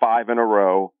 losing 5 in a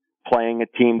row, playing a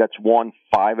team that's won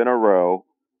 5 in a row.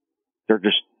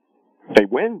 They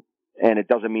win. And it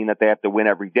doesn't mean that they have to win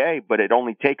every day, but it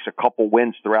only takes a couple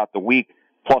wins throughout the week,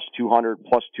 plus 200,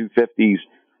 plus 250s,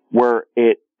 where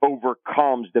it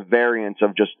overcomes the variance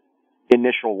of just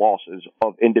initial losses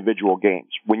of individual games.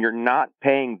 When you're not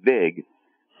paying VIG,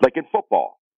 like in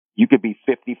football, you could be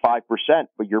 55%,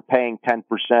 but you're paying 10%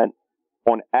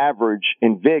 on average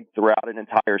in VIG throughout an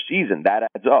entire season. That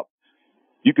adds up.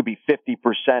 You could be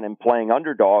 50% in playing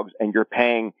underdogs, and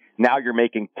now you're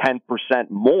making 10%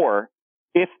 more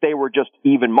if they were just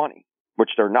even money, which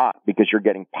they're not, because you're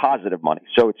getting positive money.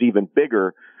 So it's even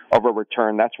bigger of a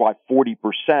return. That's why 40%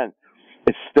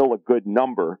 is still a good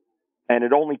number. And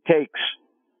it only takes,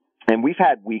 and we've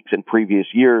had weeks in previous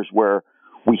years where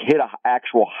we hit an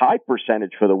actual high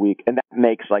percentage for the week, and that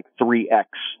makes like 3x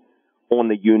on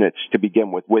the units to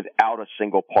begin with without a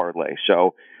single parlay.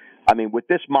 So, I mean, with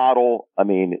this model,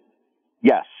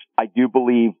 yes, I do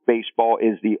believe baseball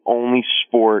is the only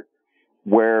sport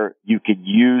where you could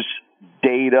use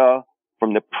data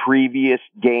from the previous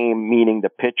game, meaning the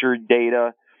pitcher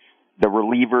data, the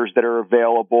relievers that are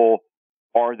available,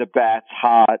 are the bats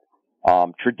hot?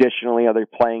 Traditionally, are they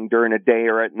playing during the day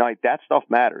or at night? That stuff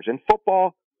matters. In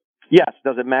football, yes,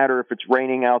 does it matter if it's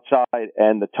raining outside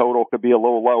and the total could be a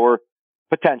little lower?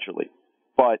 Potentially.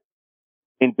 But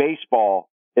in baseball,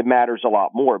 it matters a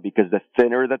lot more, because the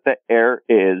thinner that the air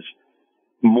is,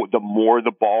 the more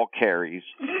the ball carries,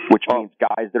 which means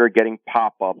guys that are getting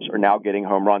pop-ups are now getting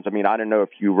home runs. I mean, I don't know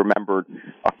if you remembered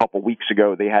a couple weeks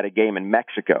ago, they had a game in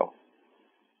Mexico,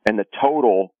 and the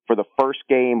total for the first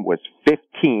game was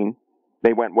 15.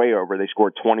 They went way over. They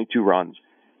scored 22 runs.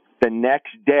 The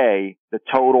next day, the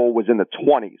total was in the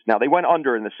 20s. Now, they went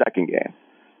under in the second game,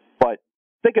 but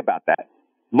think about that.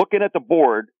 Looking at the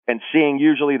board and seeing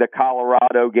usually the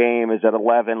Colorado game is at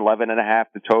 11 and a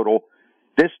half, the total.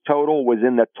 This total was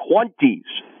in the 20s.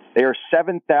 They are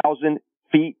 7,000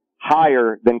 feet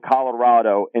higher than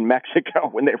Colorado in Mexico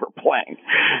when they were playing.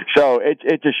 So it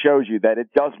just shows you that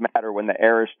it does matter when the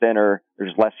air is thinner,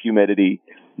 there's less humidity,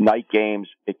 night games,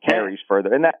 it carries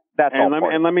further. And that's all.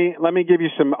 And let me give you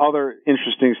some other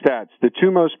interesting stats. The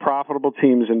two most profitable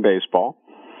teams in baseball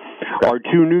are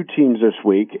two new teams this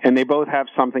week, and they both have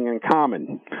something in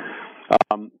common.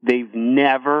 They've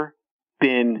never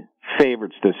been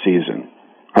favorites this season.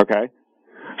 Okay?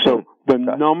 So the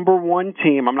number one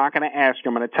team, I'm not going to ask you,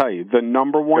 I'm going to tell you. The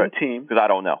number one team. Because I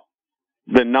don't know.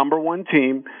 The number one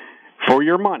team for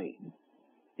your money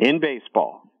in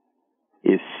baseball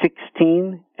is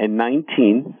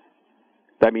 16-19.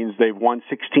 That means they've won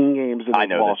 16 games and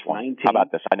they've lost 19. How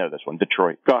about this? I know this one.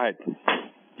 Detroit. Go ahead.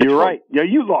 You're right. Yeah,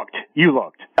 you looked.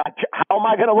 How am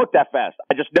I going to look that fast?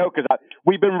 I just know because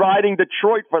we've been riding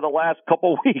Detroit for the last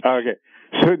couple weeks. Okay.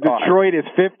 So Detroit is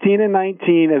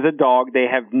 15-19 as a dog. They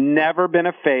have never been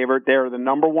a favorite. They're the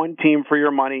number one team for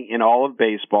your money in all of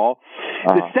baseball.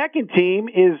 The second team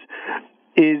is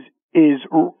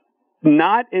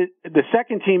not the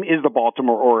second team is the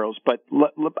Baltimore Orioles, but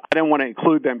I don't want to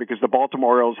include them because the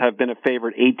Baltimore Orioles have been a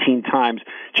favorite 18 times.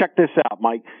 Check this out,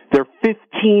 Mike. They're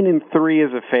 15-3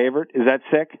 as a favorite. Is that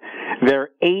sick? They're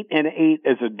 8-8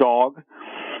 as a dog.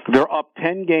 They're up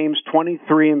 10 games,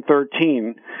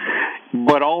 23-13.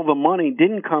 But all the money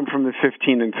didn't come from the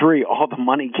 15-3. All the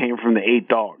money came from the 8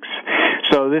 dogs.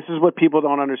 So this is what people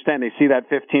don't understand. They see that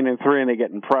 15-3 and they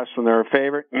get impressed when they're a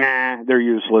favorite. Nah, they're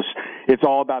useless. It's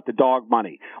all about the dog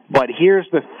money. But here's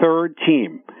the third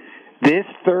team. This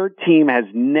third team has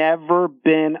never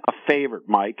been a favorite,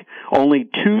 Mike. Only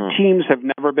 2 teams have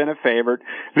never been a favorite.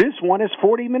 This one is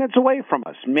 40 minutes away from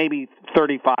us, maybe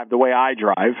 35 the way I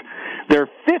drive. They're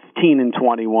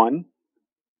 15-21.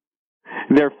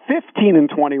 They're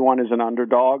 15-21 as an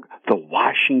underdog, the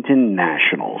Washington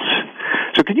Nationals.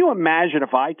 So can you imagine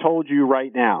if I told you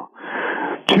right now,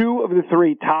 2 of the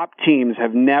 3 top teams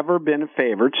have never been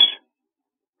favorites,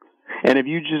 and if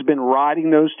you've just been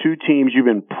riding those 2 teams, you've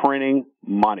been printing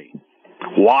money.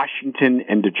 Washington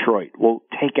and Detroit. Well,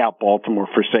 take out Baltimore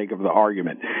for sake of the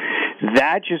argument.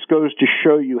 That just goes to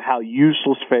show you how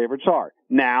useless favorites are.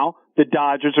 Now, the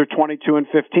Dodgers are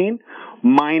 22-15,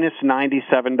 minus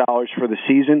 $97 for the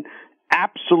season.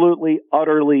 Absolutely,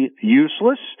 utterly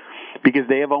useless because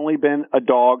they have only been a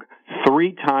dog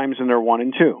 3 times and they're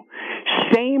 1-2.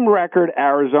 Same record,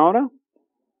 Arizona,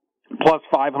 plus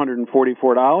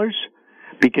 $544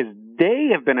 because they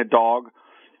have been a dog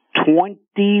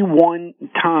 23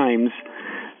 times,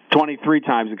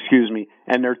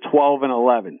 and they're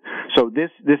 12-11. So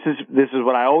this is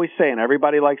what I always say, and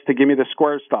everybody likes to give me the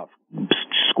square stuff.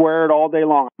 Square it all day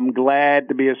long. I'm glad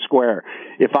to be a square.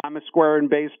 If I'm a square in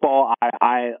baseball,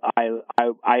 I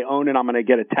own it. I'm going to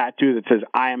get a tattoo that says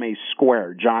I am a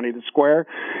square, Johnny the Square.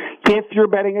 If you're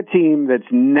betting a team that's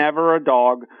never a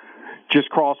dog, just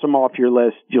cross them off your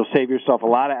list. You'll save yourself a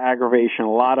lot of aggravation,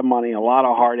 a lot of money, a lot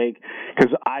of heartache.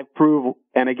 Because I've proved,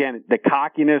 and again, the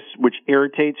cockiness which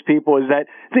irritates people is that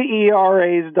the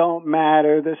ERAs don't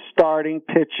matter, the starting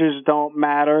pitchers don't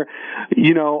matter.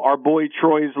 You know, our boy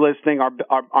Troy's listening.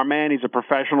 Our man, he's a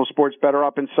professional sports bettor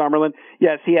up in Summerlin.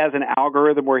 Yes, he has an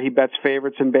algorithm where he bets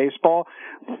favorites in baseball.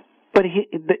 But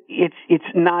it's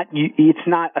not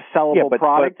a sellable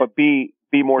product. But be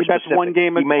more specific. He bets one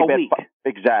game a week.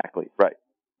 Exactly, right.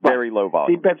 Very low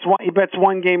volume. He bets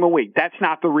one game a week. That's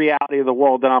not the reality of the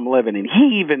world that I'm living in.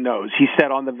 He even knows. He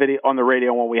said on the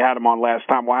radio when we had him on last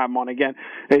time, we'll have him on again,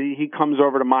 that he comes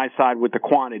over to my side with the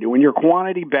quantity. When you're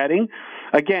quantity betting,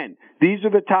 again, these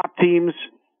are the top teams.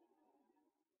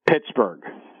 Pittsburgh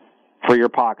for your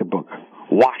pocketbook.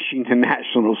 Washington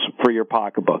Nationals for your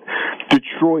pocketbook.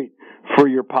 Detroit for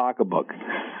your pocketbook.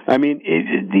 I mean,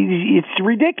 it's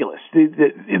ridiculous.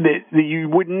 You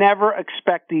would never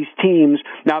expect these teams.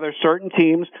 Now, there's certain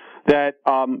teams that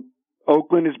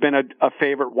Oakland has been a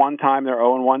favorite one time. They're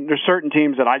 0-1. There's certain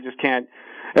teams that I just can't.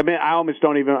 I mean, I almost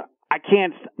don't even. I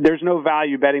can't. There's no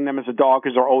value betting them as a dog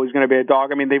because they're always going to be a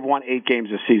dog. I mean, they've won 8 games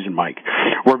this season, Mike.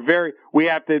 We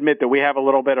have to admit that we have a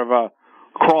little bit of a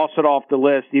cross it off the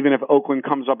list, even if Oakland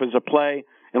comes up as a play.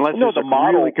 Unless the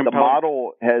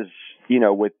model has,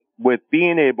 with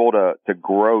being able to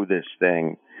grow this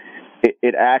thing,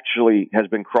 it actually has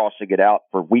been crossing it out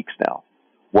for weeks now,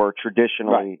 where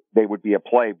traditionally they would be a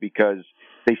play because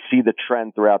they see the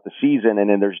trend throughout the season, and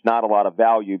then there's not a lot of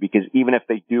value because even if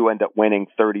they do end up winning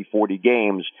 30, 40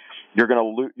 games,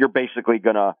 you're basically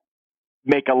going to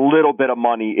make a little bit of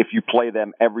money if you play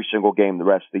them every single game the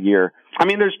rest of the year. I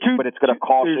mean, there's two, but it's going to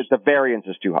cost. The variance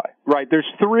is too high. Right. There's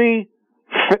 3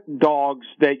 dogs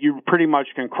that you pretty much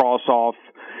can cross off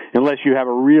unless you have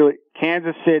a really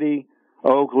Kansas City,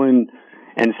 Oakland,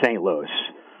 and St. Louis.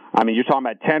 I mean, you're talking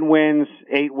about 10 wins,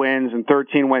 8 wins, and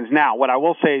 13 wins. Now, what I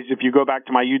will say is if you go back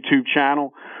to my YouTube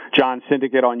channel, John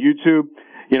Syndicate on YouTube,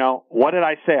 what did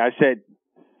I say? I said,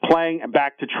 playing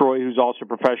back to Troy, who's also a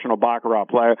professional baccarat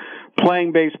player.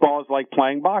 Playing baseball is like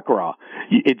playing baccarat.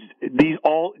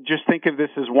 Just think of this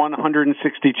as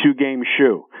 162 game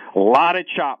shoe. A lot of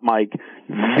chop, Mike.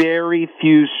 Very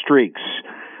few streaks.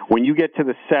 When you get to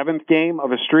the 7th game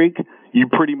of a streak, you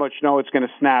pretty much know it's going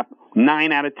to snap.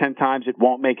 9 out of 10 times it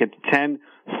won't make it to 10.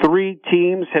 3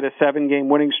 teams hit a 7-game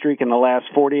winning streak in the last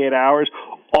 48 hours.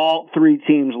 All 3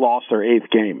 teams lost their 8th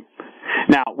game.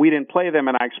 Now, we didn't play them,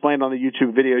 and I explained on the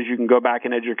YouTube videos. You can go back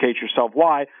and educate yourself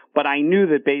why. But I knew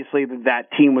that basically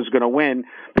that team was going to win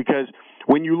because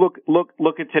when you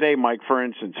look at today, Mike, for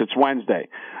instance, it's Wednesday.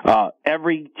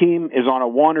 Every team is on a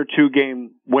 1 or 2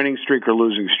 game winning streak or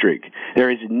losing streak. There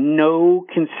is no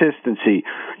consistency.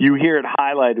 You hear it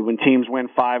highlighted when teams win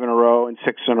 5 in a row and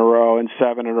 6 in a row and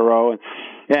 7 in a row.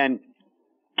 And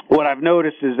what I've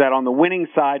noticed is that on the winning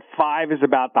side, 5 is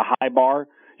about the high bar.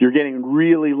 You're getting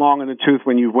really long in the tooth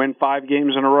when you win 5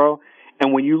 games in a row.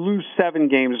 And when you lose 7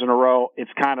 games in a row, it's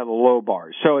kind of the low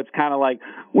bar. So it's kind of like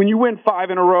when you win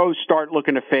 5 in a row, start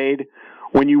looking to fade.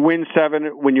 When you lose 7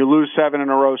 in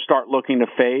a row, start looking to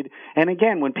fade. And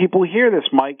again, when people hear this,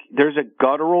 Mike, there's a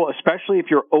guttural, especially if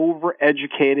you're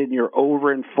overeducated and you're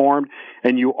overinformed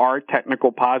and you are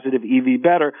technical positive EV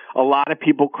bettor, a lot of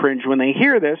people cringe when they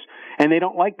hear this and they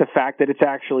don't like the fact that it's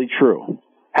actually true.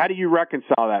 How do you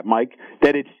reconcile that, Mike?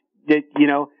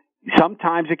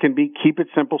 Sometimes it can be keep it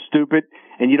simple, stupid,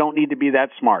 and you don't need to be that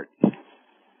smart.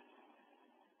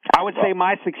 I would say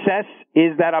my success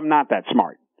is that I'm not that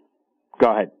smart.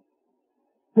 Go ahead.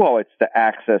 Well, it's the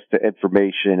access to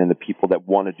information and the people that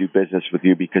want to do business with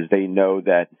you because they know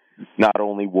that not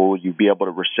only will you be able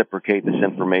to reciprocate this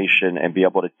information and be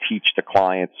able to teach the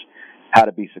clients how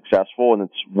to be successful, and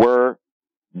it's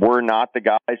we're not the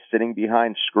guys sitting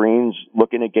behind screens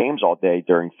looking at games all day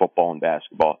during football and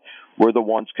basketball. We're the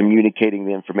ones communicating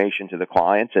the information to the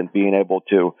clients and being able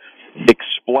to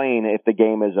explain if the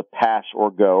game is a pass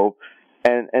or go.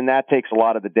 And that takes a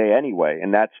lot of the day anyway.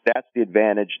 And that's the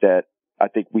advantage that I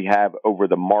think we have over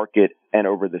the market and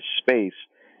over the space,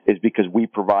 is because we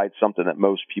provide something that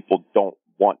most people don't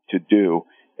want to do.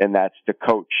 And that's to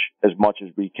coach as much as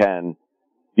we can,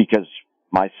 because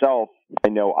myself, I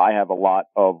know I have a lot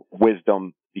of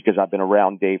wisdom because I've been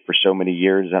around Dave for so many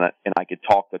years, and I could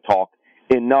talk the talk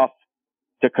enough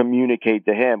to communicate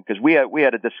to him. Because we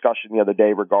had a discussion the other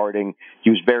day regarding,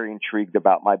 he was very intrigued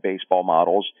about my baseball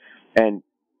models, and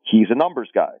he's a numbers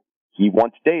guy. He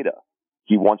wants data.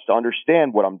 He wants to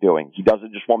understand what I'm doing. He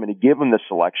doesn't just want me to give him the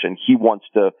selection. He wants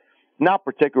to not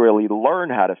particularly learn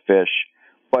how to fish,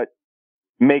 but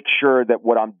make sure that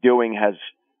what I'm doing has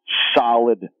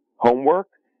solid homework,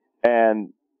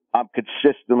 and I'm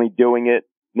consistently doing it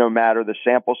no matter the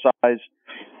sample size.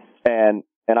 And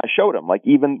I showed him, like,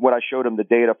 even when I showed him the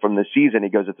data from the season, he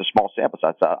goes, it's a small sample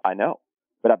size. I know,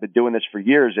 but I've been doing this for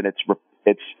years, and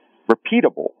it's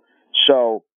repeatable.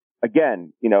 So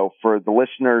again, for the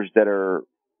listeners that are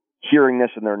hearing this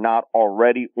and they're not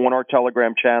already on our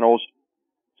Telegram channels,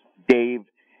 Dave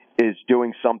is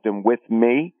doing something with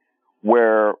me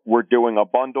where we're doing a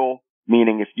bundle,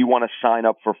 meaning if you want to sign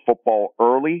up for football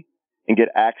early and get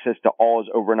access to all his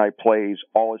overnight plays,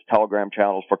 all his Telegram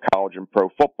channels for college and pro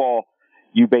football,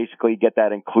 you basically get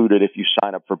that included if you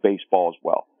sign up for baseball as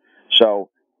well. So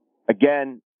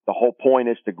again, the whole point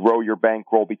is to grow your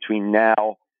bankroll between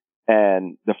now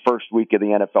and the first week of the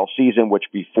NFL season, which,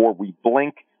 before we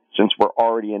blink, since we're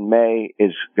already in May,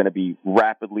 is going to be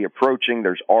rapidly approaching.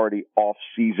 There's already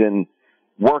off-season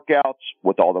workouts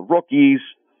with all the rookies.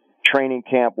 Training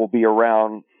camp will be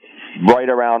right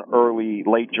around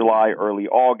late July, early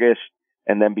August.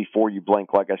 And then before you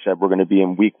blink, like I said, we're going to be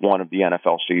in week 1 of the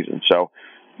NFL season. So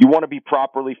you want to be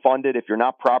properly funded. If you're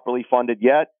not properly funded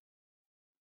yet,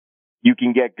 you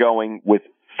can get going with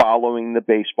following the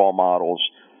baseball models,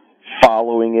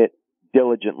 following it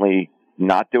diligently,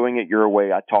 not doing it your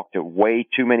way. I talk to way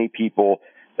too many people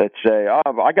that say,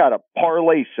 oh, I got a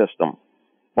parlay system.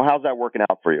 Well, how's that working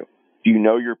out for you? Do you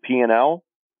know your P&L?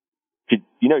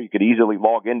 You could easily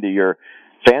log into your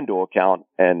FanDuel account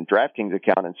and DraftKings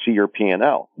account and see your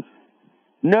P&L.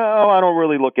 No, I don't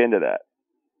really look into that.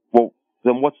 Well,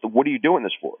 then what are you doing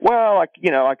this for? Well,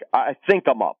 I think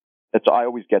I'm up. I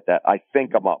always get that. I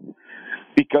think I'm up,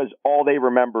 because all they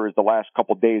remember is the last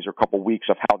couple of days or couple of weeks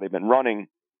of how they've been running,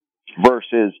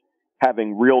 versus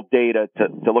having real data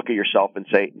to look at yourself and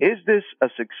say, is this a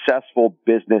successful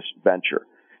business venture?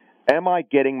 Am I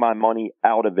getting my money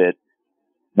out of it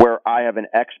where I have an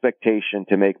expectation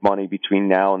to make money between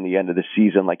now and the end of the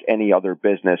season, like any other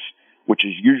business, which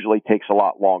usually takes a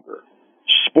lot longer?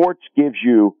 Sports gives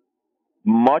you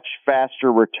much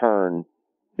faster return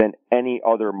than any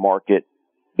other market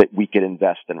that we could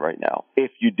invest in right now,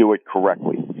 if you do it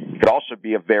correctly. It could also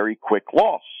be a very quick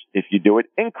loss if you do it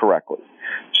incorrectly.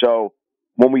 So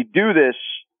when we do this,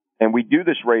 and we do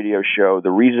this radio show,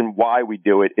 the reason why we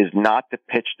do it is not to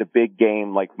pitch the big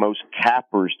game like most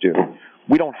cappers do.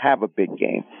 We don't have a big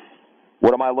game.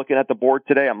 What am I looking at the board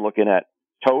today? I'm looking at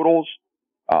totals,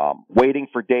 waiting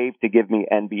for Dave to give me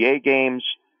NBA games.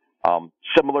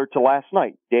 Similar to last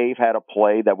night, Dave had a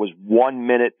play that was 1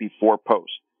 minute before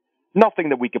post. Nothing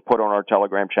that we could put on our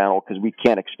Telegram channel, because we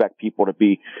can't expect people to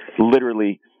be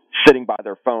literally sitting by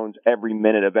their phones every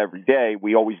minute of every day.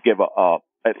 We always give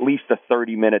at least a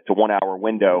 30-minute to 1 hour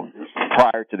window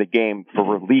prior to the game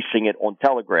for releasing it on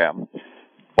Telegram.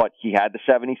 But he had the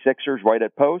 76ers right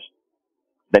at post.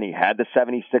 Then he had the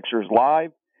 76ers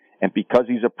live. And because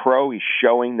he's a pro, he's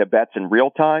showing the bets in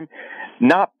real time,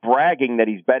 not bragging that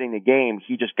he's betting the game.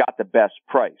 He just got the best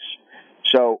price.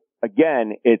 So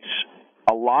again,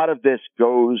 a lot of this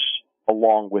goes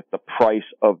along with the price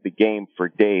of the game for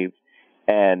Dave.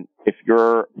 And if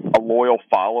you're a loyal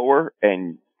follower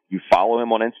and you follow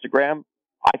him on Instagram,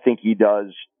 I think he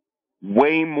does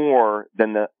way more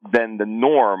than the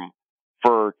norm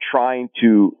for trying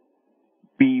to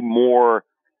be more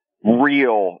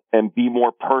real and be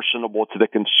more personable to the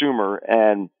consumer.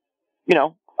 And,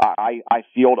 I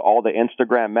field all the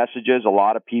Instagram messages. A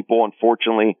lot of people,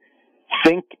 unfortunately,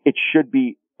 think it should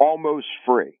be almost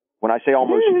free. When I say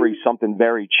almost free, something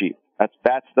very cheap.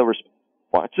 That's the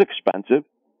well, it's expensive.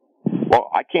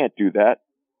 Well, I can't do that.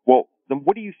 Well, then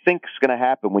what do you think is going to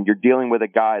happen when you're dealing with a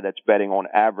guy that's betting on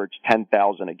average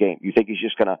 $10,000 a game? You think he's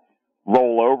just going to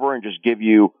roll over and just give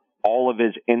you all of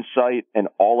his insight and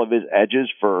all of his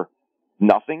edges for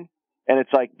nothing? And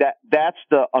it's like that's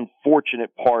the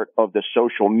unfortunate part of the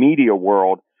social media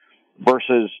world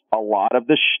versus a lot of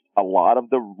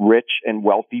the rich and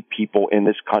wealthy people in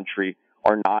this country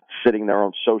are not sitting there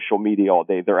on social media all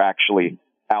day. They're actually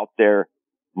out there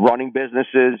running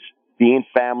businesses, being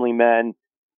family men,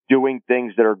 doing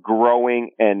things that are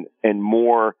growing and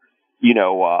more,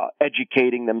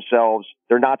 educating themselves.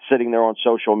 They're not sitting there on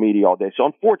social media all day. So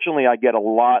unfortunately, I get a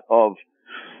lot of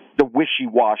the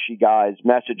wishy-washy guys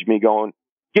message me going,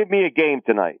 give me a game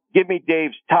tonight. Give me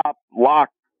Dave's top lock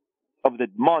of the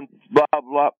month, blah,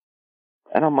 blah.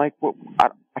 And I'm like, well, I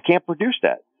can't produce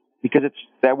that because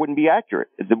that wouldn't be accurate.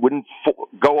 It wouldn't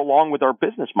go along with our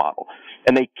business model.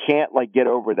 And they can't get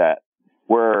over that,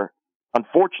 where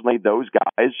unfortunately those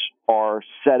guys are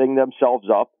setting themselves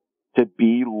up to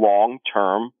be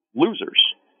long-term losers.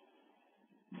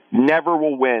 Never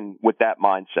will win with that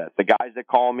mindset. The guys that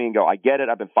call me and go, I get it.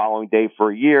 I've been following Dave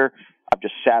for a year. I've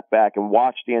just sat back and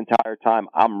watched the entire time.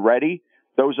 I'm ready.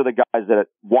 Those are the guys that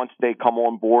once they come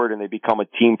on board and they become a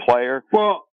team player,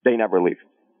 they never leave.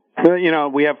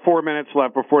 We have 4 minutes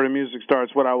left before the music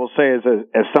starts. What I will say is,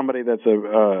 as somebody that's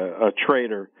a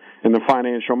trader in the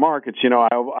financial markets,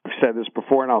 I've said this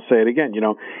before and I'll say it again.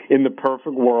 In the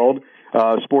perfect world,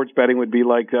 sports betting would be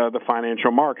like the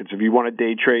financial markets. If you want to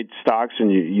day trade stocks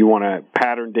and you want to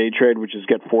pattern day trade, which is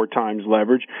get 4 times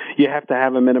leverage, you have to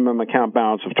have a minimum account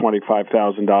balance of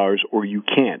 $25,000 or you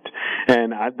can't.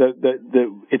 And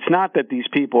it's not that these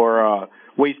people are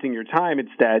wasting your time. It's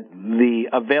that the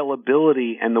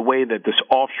availability and the way that this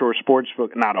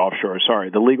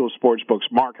the legal sports books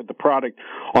market the product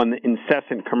on the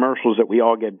incessant commercials that we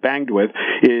all get banged with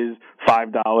is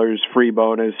 $5 free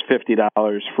bonus,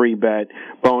 $50 free bet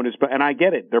bonus. And I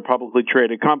get it. They're publicly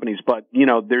traded companies, but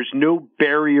there's no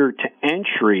barrier to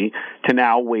entry to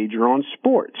now wager on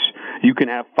sports. You can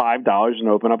have $5 and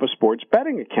open up a sports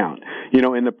betting account.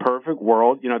 In the perfect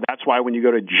world, that's why when you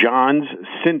go to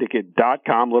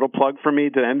johnssyndicate.com, little plug for me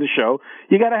to end the show,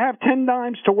 you got to have 10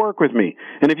 dimes to work with me.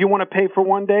 And if you want to pay for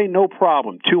one day, no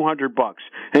problem, $200.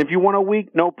 And if you want a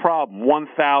week, no problem,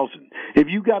 $1,000. If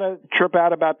you got to trip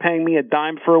out about paying me a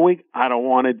dime for a week, I don't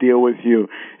want to deal with you.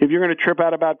 If you're going to trip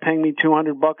out about paying me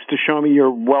 $200 to show me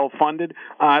you're well funded,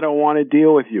 I don't want to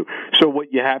deal with you. So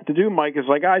what you have to do, Mike, is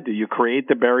like I do. You create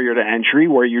the barrier to entry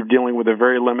where you're dealing with a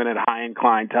very limited high-end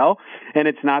clientele, and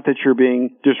it's not that you're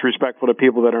being disrespectful to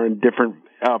people that are in different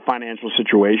financial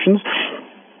situations.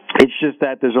 It's just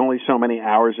that there's only so many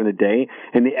hours in a day,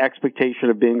 and the expectation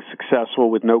of being successful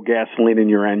with no gasoline in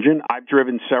your engine. I've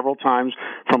driven several times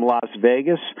from Las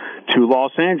Vegas to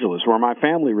Los Angeles, where my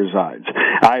family resides.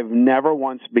 I've never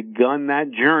once begun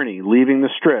that journey leaving the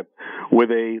Strip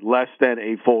with a less than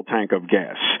a full tank of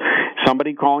gas.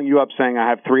 Somebody calling you up saying, I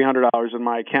have $300 in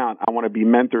my account, I want to be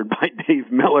mentored by Dave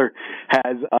Miller,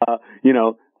 has,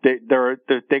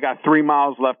 they got 3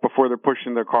 miles left before they're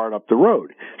pushing their cart up the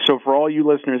road. So for all you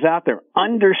listeners out there,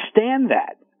 understand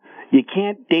that. You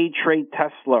can't day trade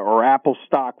Tesla or Apple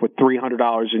stock with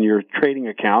 $300 in your trading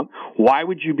account. Why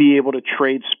would you be able to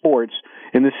trade sports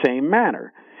in the same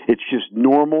manner? It's just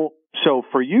normal. So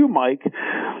for you, Mike,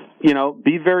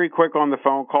 be very quick on the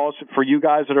phone calls. For you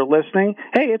guys that are listening,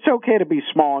 hey, it's okay to be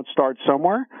small and start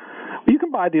somewhere. You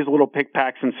can buy these little pick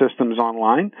packs and systems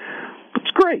online.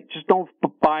 It's great. Just don't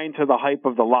buy into the hype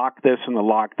of the lock this and the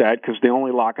lock that, because the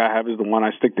only lock I have is the one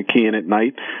I stick the key in at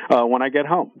night when I get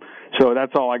home. So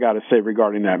that's all I got to say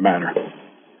regarding that matter.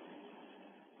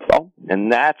 Well, and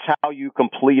that's how you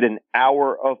complete an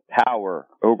hour of power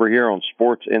over here on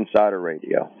Sports Insider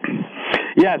Radio.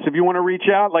 Yes, if you want to reach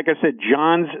out, like I said,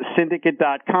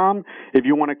 johnssyndicate.com. If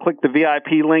you want to click the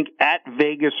VIP link at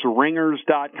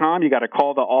vegasringers.com, you got to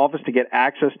call the office to get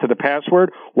access to the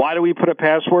password. Why do we put a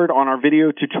password on our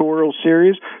video tutorial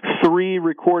series? 3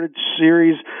 recorded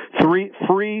series, 3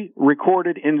 free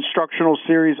recorded instructional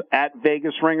series at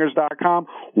vegasringers.com.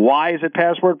 Why is it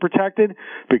password protected?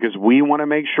 Because we want to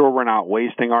make sure we're not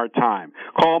wasting our time.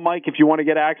 Call Mike if you want to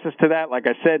get access to that. Like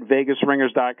I said,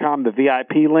 vegasringers.com, the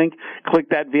VIP link. Click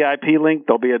that VIP link.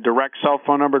 There'll be a direct cell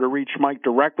phone number to reach Mike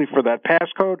directly for that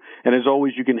passcode. And as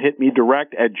always, you can hit me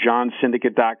direct at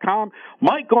johnssyndicate.com.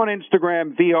 Mike on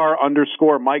Instagram,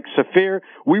 VR_Mike Safir.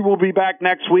 We will be back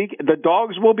next week. The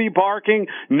dogs will be barking.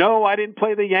 No, I didn't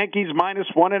play the Yankees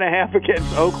 -1.5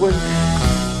 against Oakland.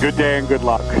 Good day and good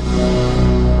luck.